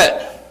doing it.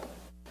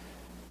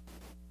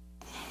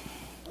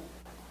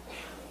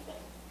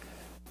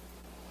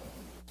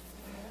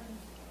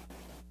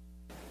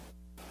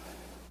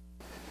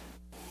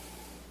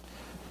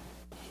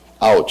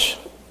 Ouch.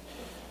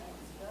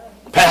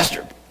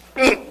 Pastor.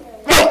 Got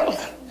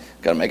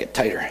to make it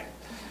tighter.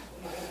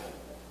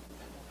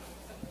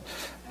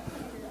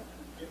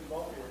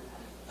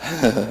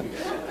 Are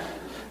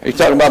you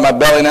talking about my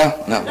belly now?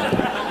 No.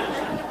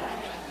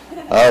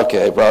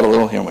 Okay, brought a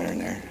little humor in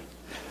there.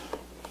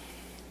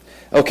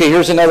 Okay,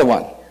 here's another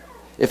one.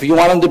 If you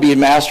want him to be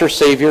Master,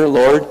 Savior,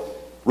 Lord,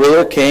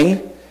 Ruler,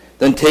 King,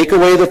 then take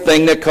away the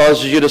thing that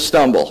causes you to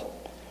stumble.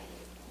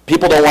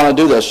 People don't want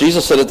to do this.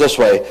 Jesus said it this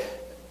way.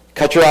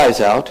 Cut your eyes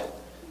out.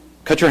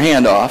 Cut your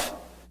hand off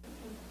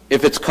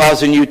if it's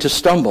causing you to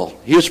stumble.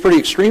 He was pretty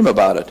extreme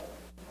about it.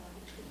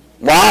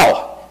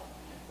 Wow.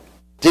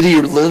 Did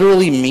he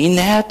literally mean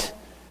that?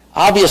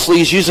 Obviously,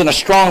 he's using a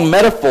strong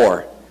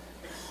metaphor.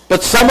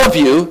 But some of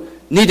you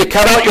need to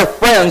cut out your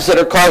friends that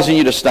are causing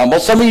you to stumble.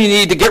 Some of you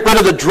need to get rid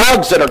of the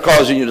drugs that are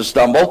causing you to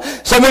stumble.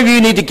 Some of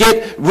you need to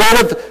get rid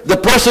of the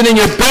person in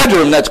your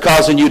bedroom that's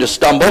causing you to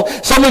stumble.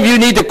 Some of you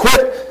need to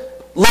quit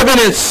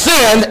living in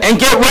sin and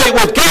get right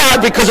with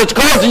God because it's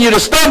causing you to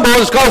stumble.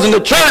 It's causing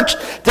the church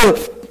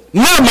to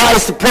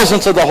minimize the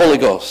presence of the Holy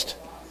Ghost.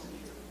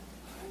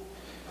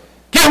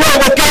 Get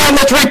right with God.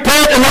 Let's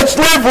repent and let's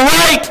live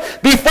right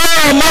before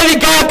Almighty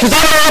God, because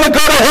I don't want to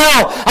go to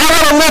hell. I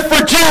want to live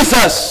for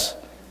Jesus.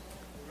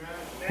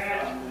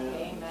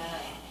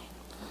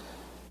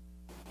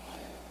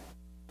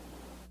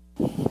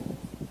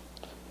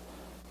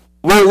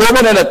 We're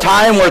living in a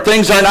time where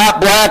things are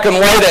not black and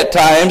white at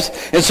times,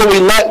 and so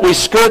we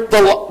skirt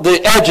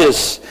the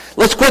edges.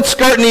 Let's quit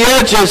skirting the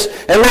edges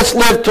and let's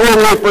live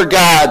totally for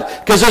God,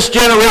 because this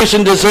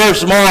generation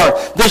deserves more.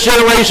 This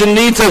generation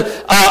needs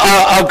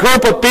a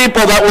group of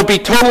people that will be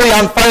totally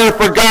on fire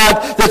for God,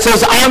 that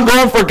says, I'm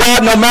going for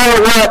God no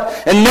matter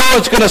what, and no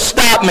one's going to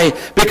stop me,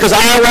 because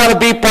I want to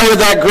be part of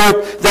that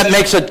group that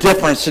makes a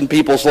difference in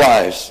people's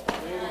lives.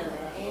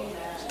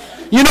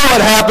 You know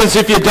what happens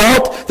if you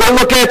don't? They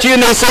look at you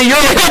and they say, you're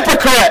a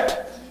hypocrite.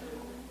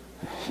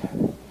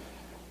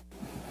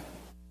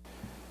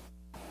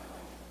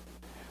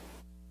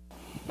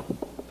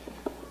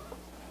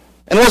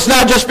 And let's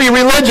not just be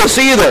religious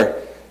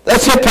either.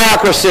 That's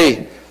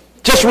hypocrisy.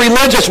 Just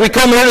religious. We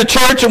come here to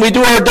church and we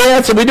do our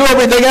dance and we do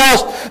everything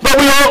else, but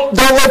we don't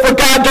live for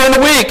God during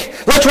the week.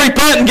 Let's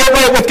repent and get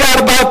right with God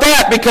about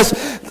that, because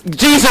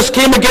Jesus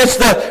came against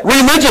the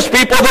religious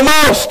people the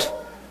most.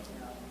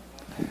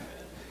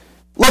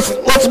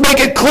 Let's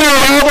make it clear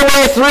all the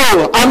way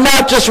through. I'm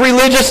not just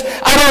religious.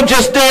 I don't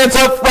just dance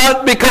up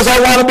front because I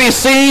want to be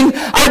seen.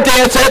 I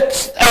dance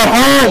at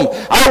home.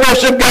 I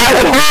worship God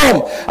at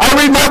home. I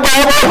read my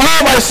Bible at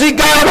home. I see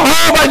God at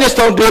home. I just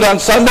don't do it on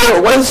Sunday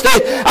or Wednesday.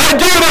 I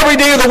do it every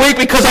day of the week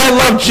because I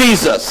love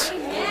Jesus.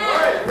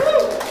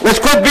 Let's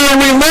quit being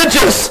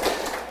religious.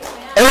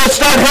 And let's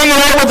start hanging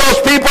out with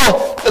those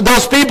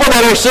people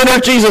that are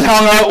sinners. Jesus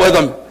hung out with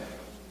them.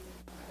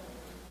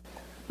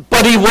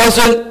 But he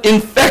wasn't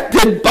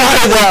infected by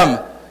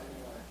them.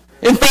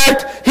 In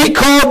fact, he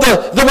called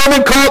the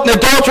woman caught in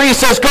adultery. He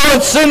says, go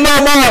and sin no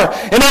more.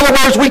 In other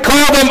words, we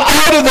call them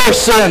out of their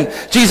sin.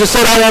 Jesus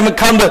said, I haven't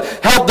come to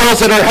help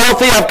those that are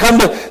healthy. I've come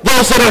to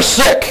those that are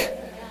sick,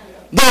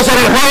 those that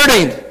are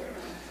hurting.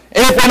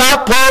 And if we're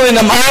not pulling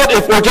them out,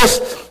 if we're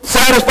just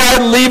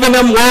satisfied leaving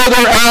them where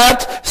they're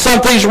at,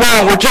 something's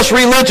wrong. We're just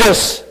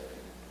religious.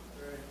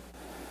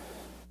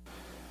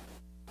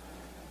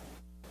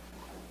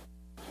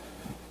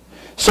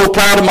 So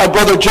proud of my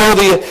brother Joe.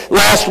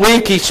 Last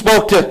week he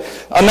spoke to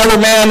another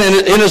man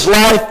in his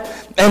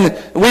life, and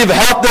we've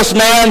helped this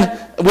man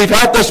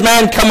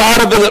come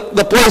out of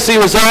the place he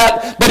was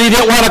at, but he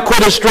didn't want to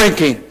quit his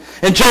drinking.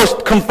 And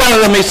Joe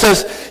confronted him. He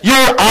says, you're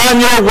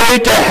on your way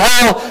to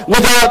hell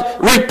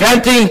without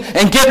repenting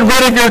and getting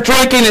rid of your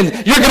drinking,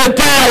 and you're going to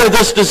die of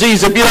this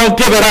disease if you don't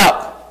give it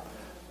up.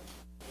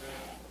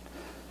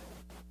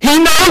 He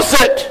knows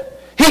it.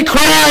 He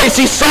cries.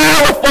 He's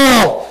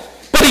sorrowful,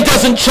 but he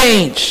doesn't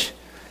change.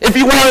 If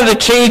he wanted to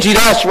change, he'd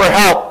ask for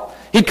help.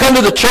 He'd come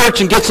to the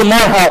church and get some more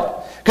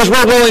help, because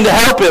we're willing to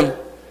help him.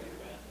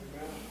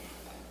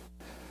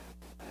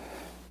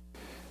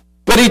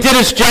 But he did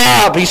his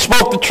job. He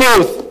spoke the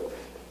truth.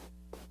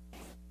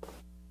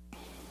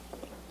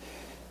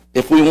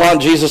 If we want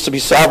Jesus to be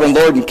sovereign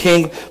Lord and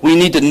King, we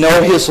need to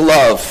know his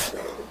love.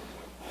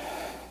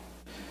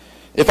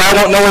 If I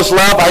don't know his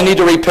love, I need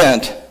to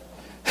repent.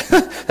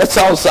 That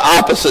sounds the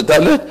opposite,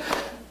 doesn't it?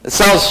 It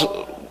sounds...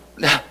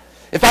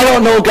 If I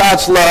don't know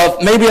God's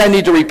love, maybe I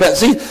need to repent.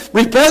 See,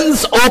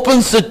 repentance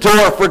opens the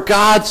door for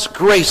God's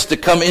grace to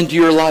come into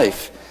your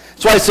life.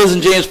 That's why it says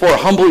in James 4,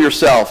 humble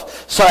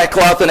yourself,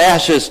 sackcloth and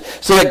ashes,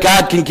 so that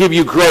God can give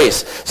you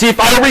grace. See, if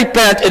I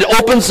repent, it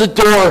opens the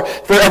door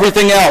for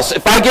everything else.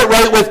 If I get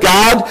right with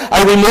God,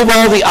 I remove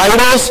all the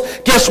idols,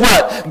 guess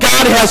what?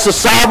 God has the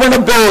sovereign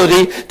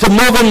ability to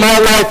move in my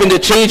life and to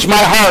change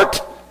my heart.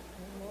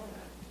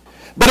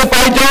 But if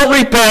I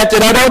don't repent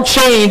and I don't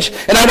change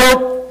and I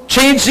don't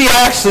change the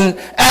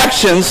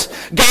actions,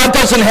 God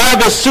doesn't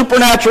have his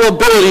supernatural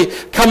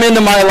ability come into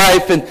my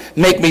life and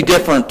make me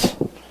different.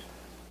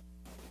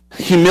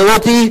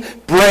 Humility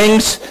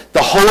brings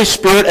the Holy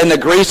Spirit and the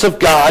grace of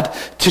God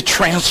to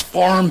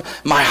transform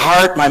my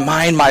heart, my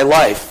mind, my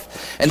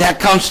life. And that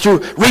comes through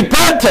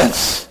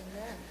repentance.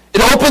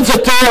 It opens a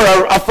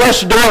door, a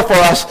fresh door for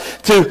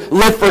us to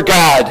live for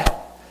God.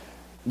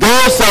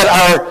 Those that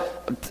are,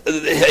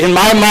 in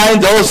my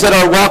mind, those that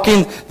are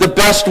walking the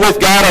best with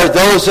God are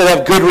those that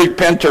have good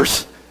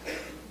repenters.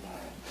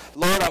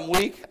 Lord, I'm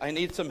weak. I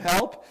need some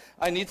help.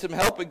 I need some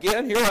help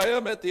again. Here I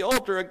am at the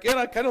altar again.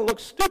 I kind of look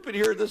stupid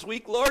here this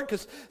week, Lord,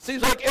 because it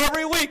seems like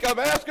every week I'm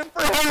asking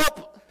for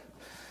help.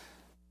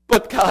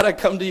 But God, I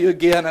come to you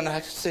again and I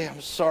say I'm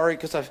sorry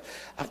because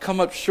I've come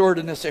up short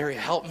in this area.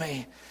 Help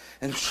me.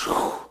 And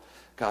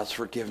God's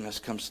forgiveness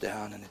comes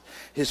down and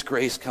his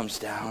grace comes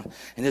down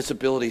and his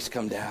abilities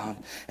come down.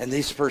 And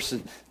this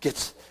person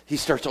he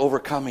starts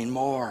overcoming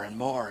more and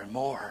more and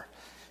more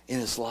in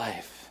his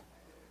life.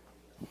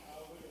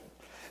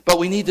 But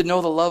we need to know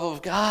the love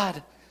of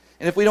God.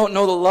 And if we don't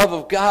know the love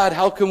of God,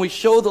 how can we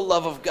show the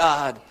love of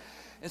God?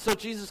 And so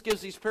Jesus gives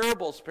these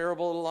parables.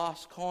 Parable of the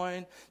lost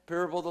coin,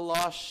 parable of the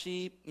lost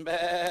sheep.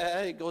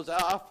 He goes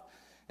off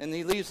and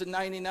he leaves the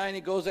 99.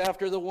 He goes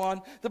after the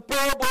one. The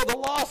parable of the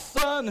lost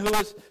son who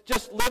is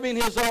just living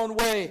his own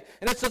way.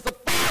 And it says the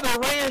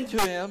father ran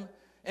to him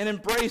and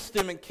embraced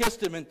him and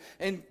kissed him and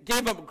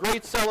gave him a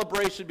great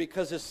celebration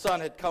because his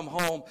son had come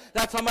home.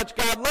 That's how much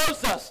God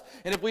loves us.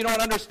 And if we don't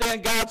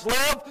understand God's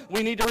love,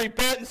 we need to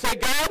repent and say,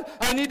 God,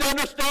 I need to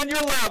understand your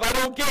love. I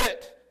don't get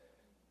it.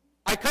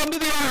 I come to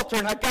the altar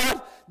and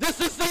God, this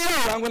is the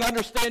hour I'm going to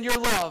understand your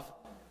love.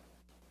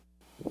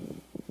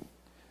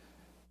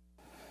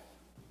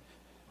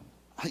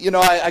 You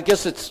know, I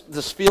guess it's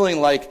this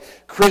feeling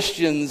like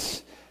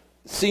Christians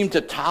seem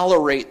to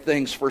tolerate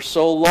things for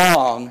so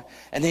long,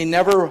 and they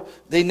never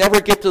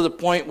get to the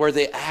point where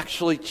they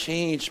actually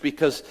change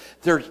because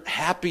they're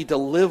happy to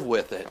live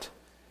with it.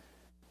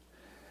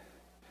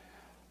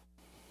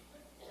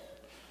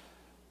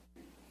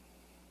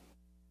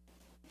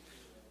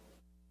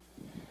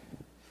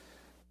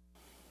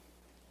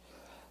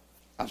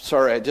 I'm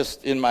sorry, I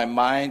just in my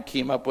mind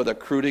came up with a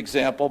crude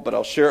example, but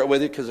I'll share it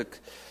with you because it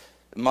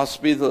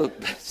must be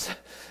it's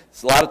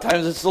a lot of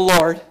times it's the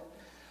Lord.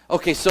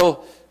 Okay,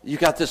 so you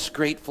got this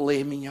great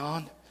filet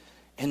mignon,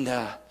 and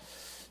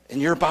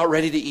you're about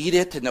ready to eat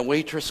it, and the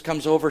waitress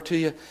comes over to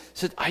you,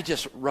 said, I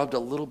just rubbed a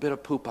little bit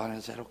of poop on it.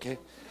 Is that okay?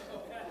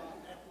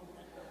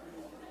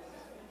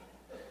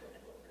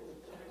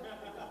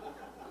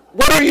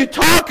 What are you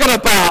talking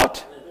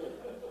about?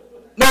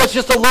 No, it's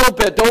just a little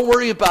bit. Don't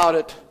worry about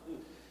it.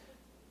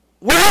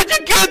 Where did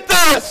you get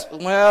this?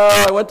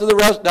 Well, I went to the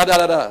restaurant.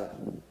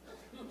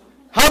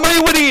 How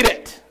many would eat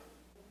it?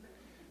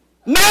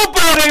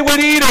 Nobody would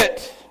eat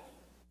it.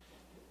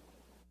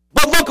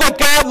 But look what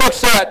God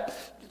looks at.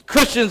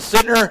 Christians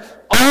sitting there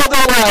all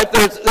their life.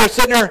 They're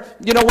sitting there,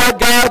 you know what,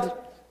 God?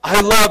 I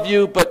love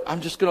you, but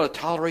I'm just going to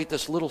tolerate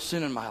this little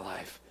sin in my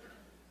life.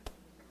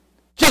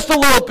 Just a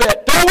little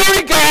bit. Don't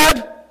worry,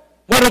 God.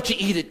 Why don't you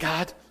eat it,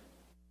 God?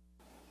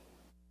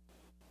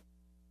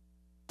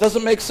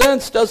 Doesn't make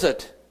sense, does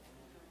it?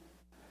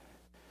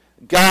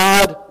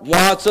 God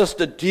wants us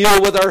to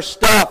deal with our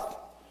stuff.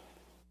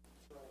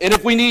 And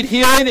if we need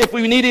healing, if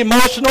we need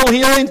emotional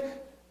healing,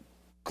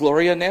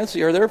 Gloria and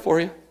Nancy are there for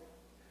you.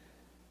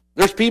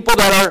 There's people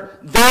that are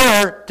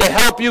there to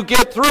help you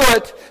get through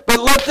it, but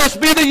let this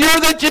be the year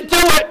that you do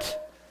it.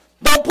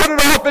 Don't put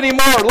it off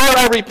anymore. Lord,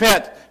 I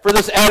repent for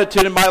this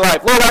attitude in my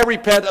life. Lord, I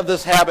repent of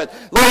this habit.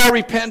 Lord, I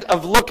repent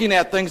of looking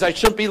at things I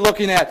shouldn't be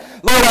looking at.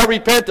 Lord, I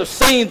repent of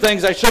saying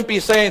things I shouldn't be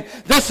saying.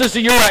 This is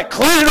the year I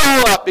clean it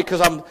all up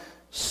because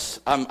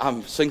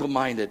I'm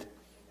single-minded.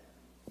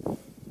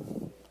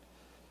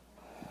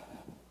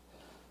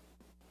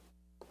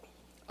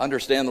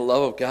 Understand the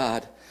love of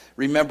God.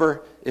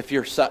 Remember, if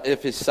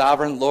He's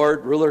sovereign,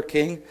 Lord, ruler,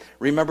 king,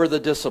 remember the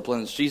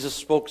disciplines. Jesus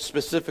spoke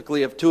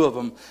specifically of two of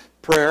them.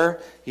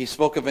 Prayer. He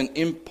spoke of an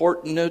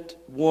importunate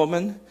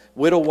woman,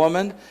 widow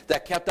woman,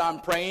 that kept on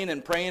praying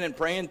and praying and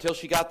praying until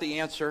she got the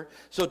answer.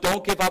 So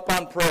don't give up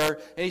on prayer.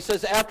 And he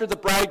says, after the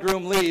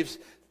bridegroom leaves,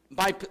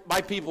 my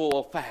people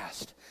will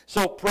fast.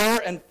 So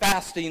prayer and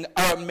fasting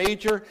are a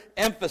major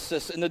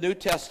emphasis in the New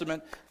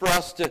Testament for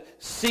us to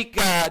seek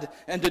God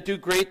and to do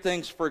great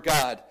things for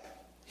God.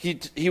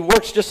 He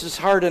works just as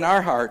hard in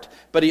our heart,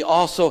 but he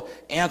also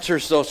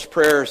answers those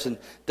prayers and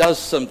does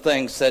some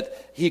things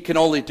that he can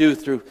only do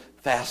through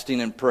fasting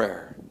and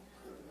prayer.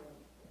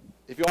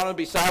 If you want to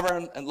be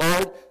sovereign and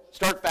Lord,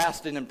 start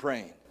fasting and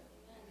praying.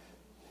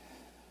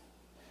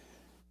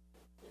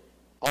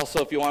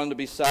 Also, if you want him to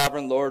be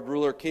sovereign, Lord,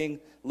 ruler, king,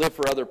 live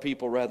for other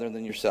people rather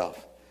than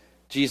yourself.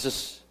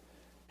 Jesus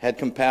had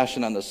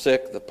compassion on the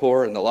sick, the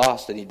poor, and the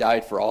lost, and he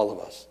died for all of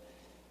us.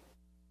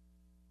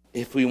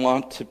 If we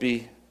want to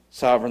be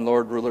sovereign,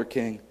 Lord, ruler,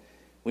 king,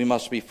 we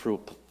must be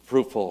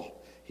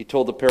fruitful. He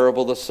told the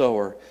parable of the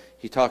sower.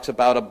 He talks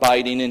about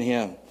abiding in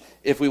him.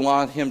 If we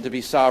want him to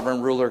be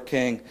sovereign, ruler,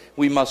 king,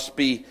 we must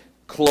be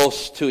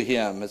close to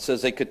him. It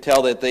says they could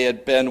tell that they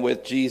had been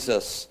with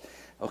Jesus.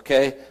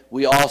 Okay?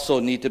 We also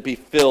need to be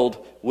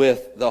filled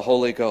with the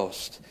Holy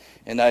Ghost.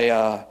 And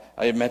I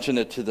mentioned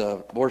it to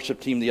the worship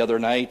team the other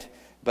night,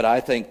 but I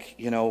think,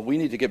 we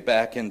need to get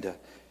back into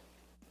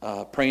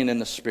praying in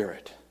the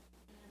Spirit.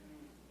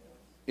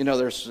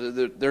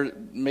 There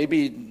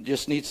maybe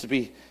just needs to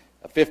be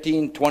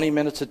 15, 20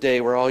 minutes a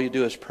day where all you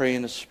do is pray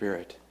in the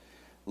Spirit.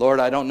 Lord,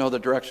 I don't know the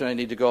direction I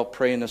need to go.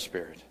 Pray in the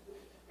Spirit.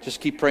 Just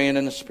keep praying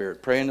in the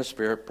Spirit. Pray in the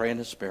Spirit. Pray in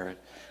the Spirit.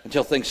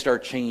 Until things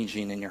start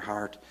changing in your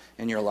heart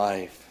and your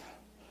life.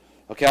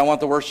 Okay, I want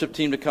the worship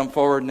team to come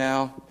forward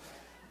now.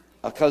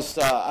 Because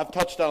I've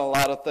touched on a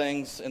lot of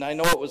things. And I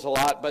know it was a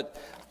lot. But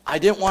I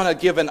didn't want to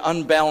give an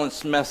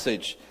unbalanced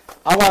message.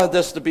 I wanted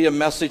this to be a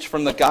message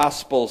from the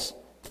Gospels.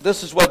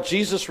 This is what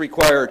Jesus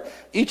required.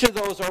 Each of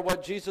those are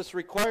what Jesus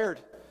required.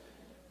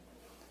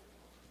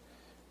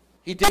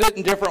 He did it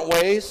in different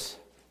ways,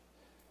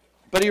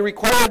 but he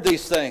required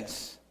these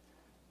things.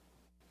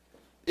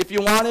 If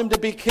you want him to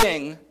be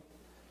king,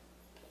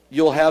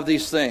 you'll have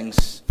these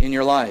things in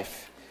your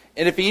life.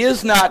 And if he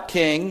is not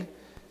king,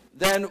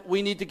 then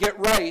we need to get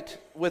right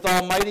with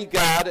Almighty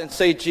God and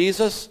say,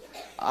 Jesus,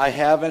 I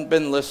haven't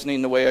been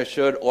listening the way I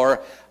should,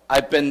 or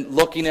I've been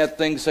looking at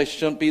things I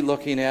shouldn't be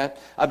looking at.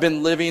 I've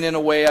been living in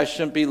a way I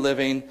shouldn't be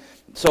living.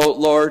 So,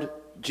 Lord,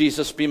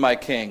 Jesus, be my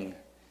king.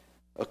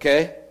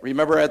 Okay?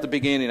 Remember at the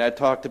beginning I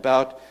talked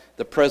about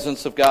the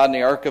presence of God and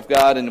the ark of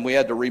God, and we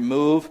had to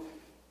remove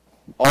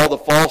all the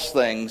false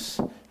things,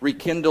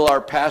 rekindle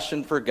our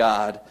passion for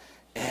God,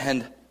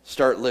 and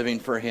start living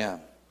for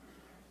him.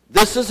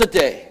 This is a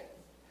day.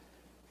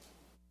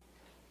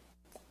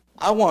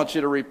 I want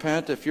you to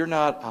repent if you're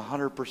not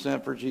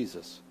 100% for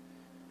Jesus.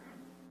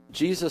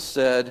 Jesus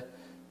said,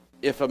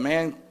 if a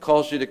man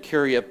calls you to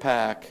carry a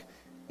pack,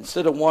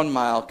 instead of 1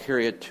 mile,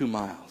 carry it 2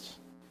 miles.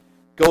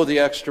 Go the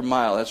extra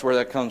mile. That's where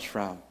that comes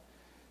from.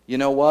 You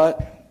know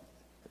what?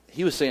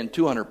 He was saying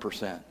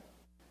 200%.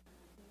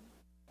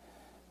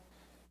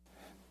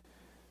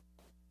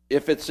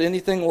 If it's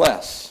anything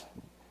less,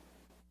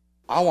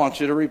 I want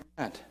you to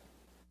repent.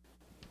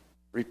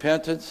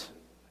 Repentance,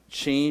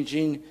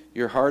 changing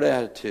your heart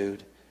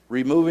attitude,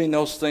 removing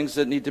those things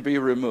that need to be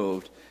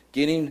removed,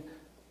 getting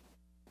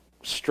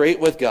straight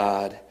with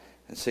God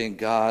and saying,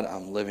 God,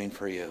 I'm living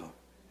for you.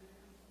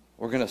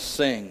 We're going to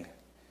sing.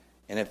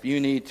 And if you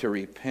need to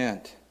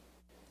repent,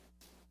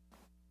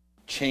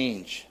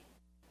 change,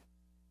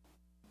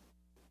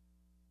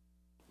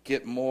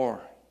 get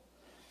more,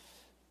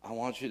 I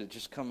want you to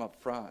just come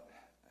up front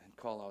and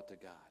call out to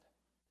God.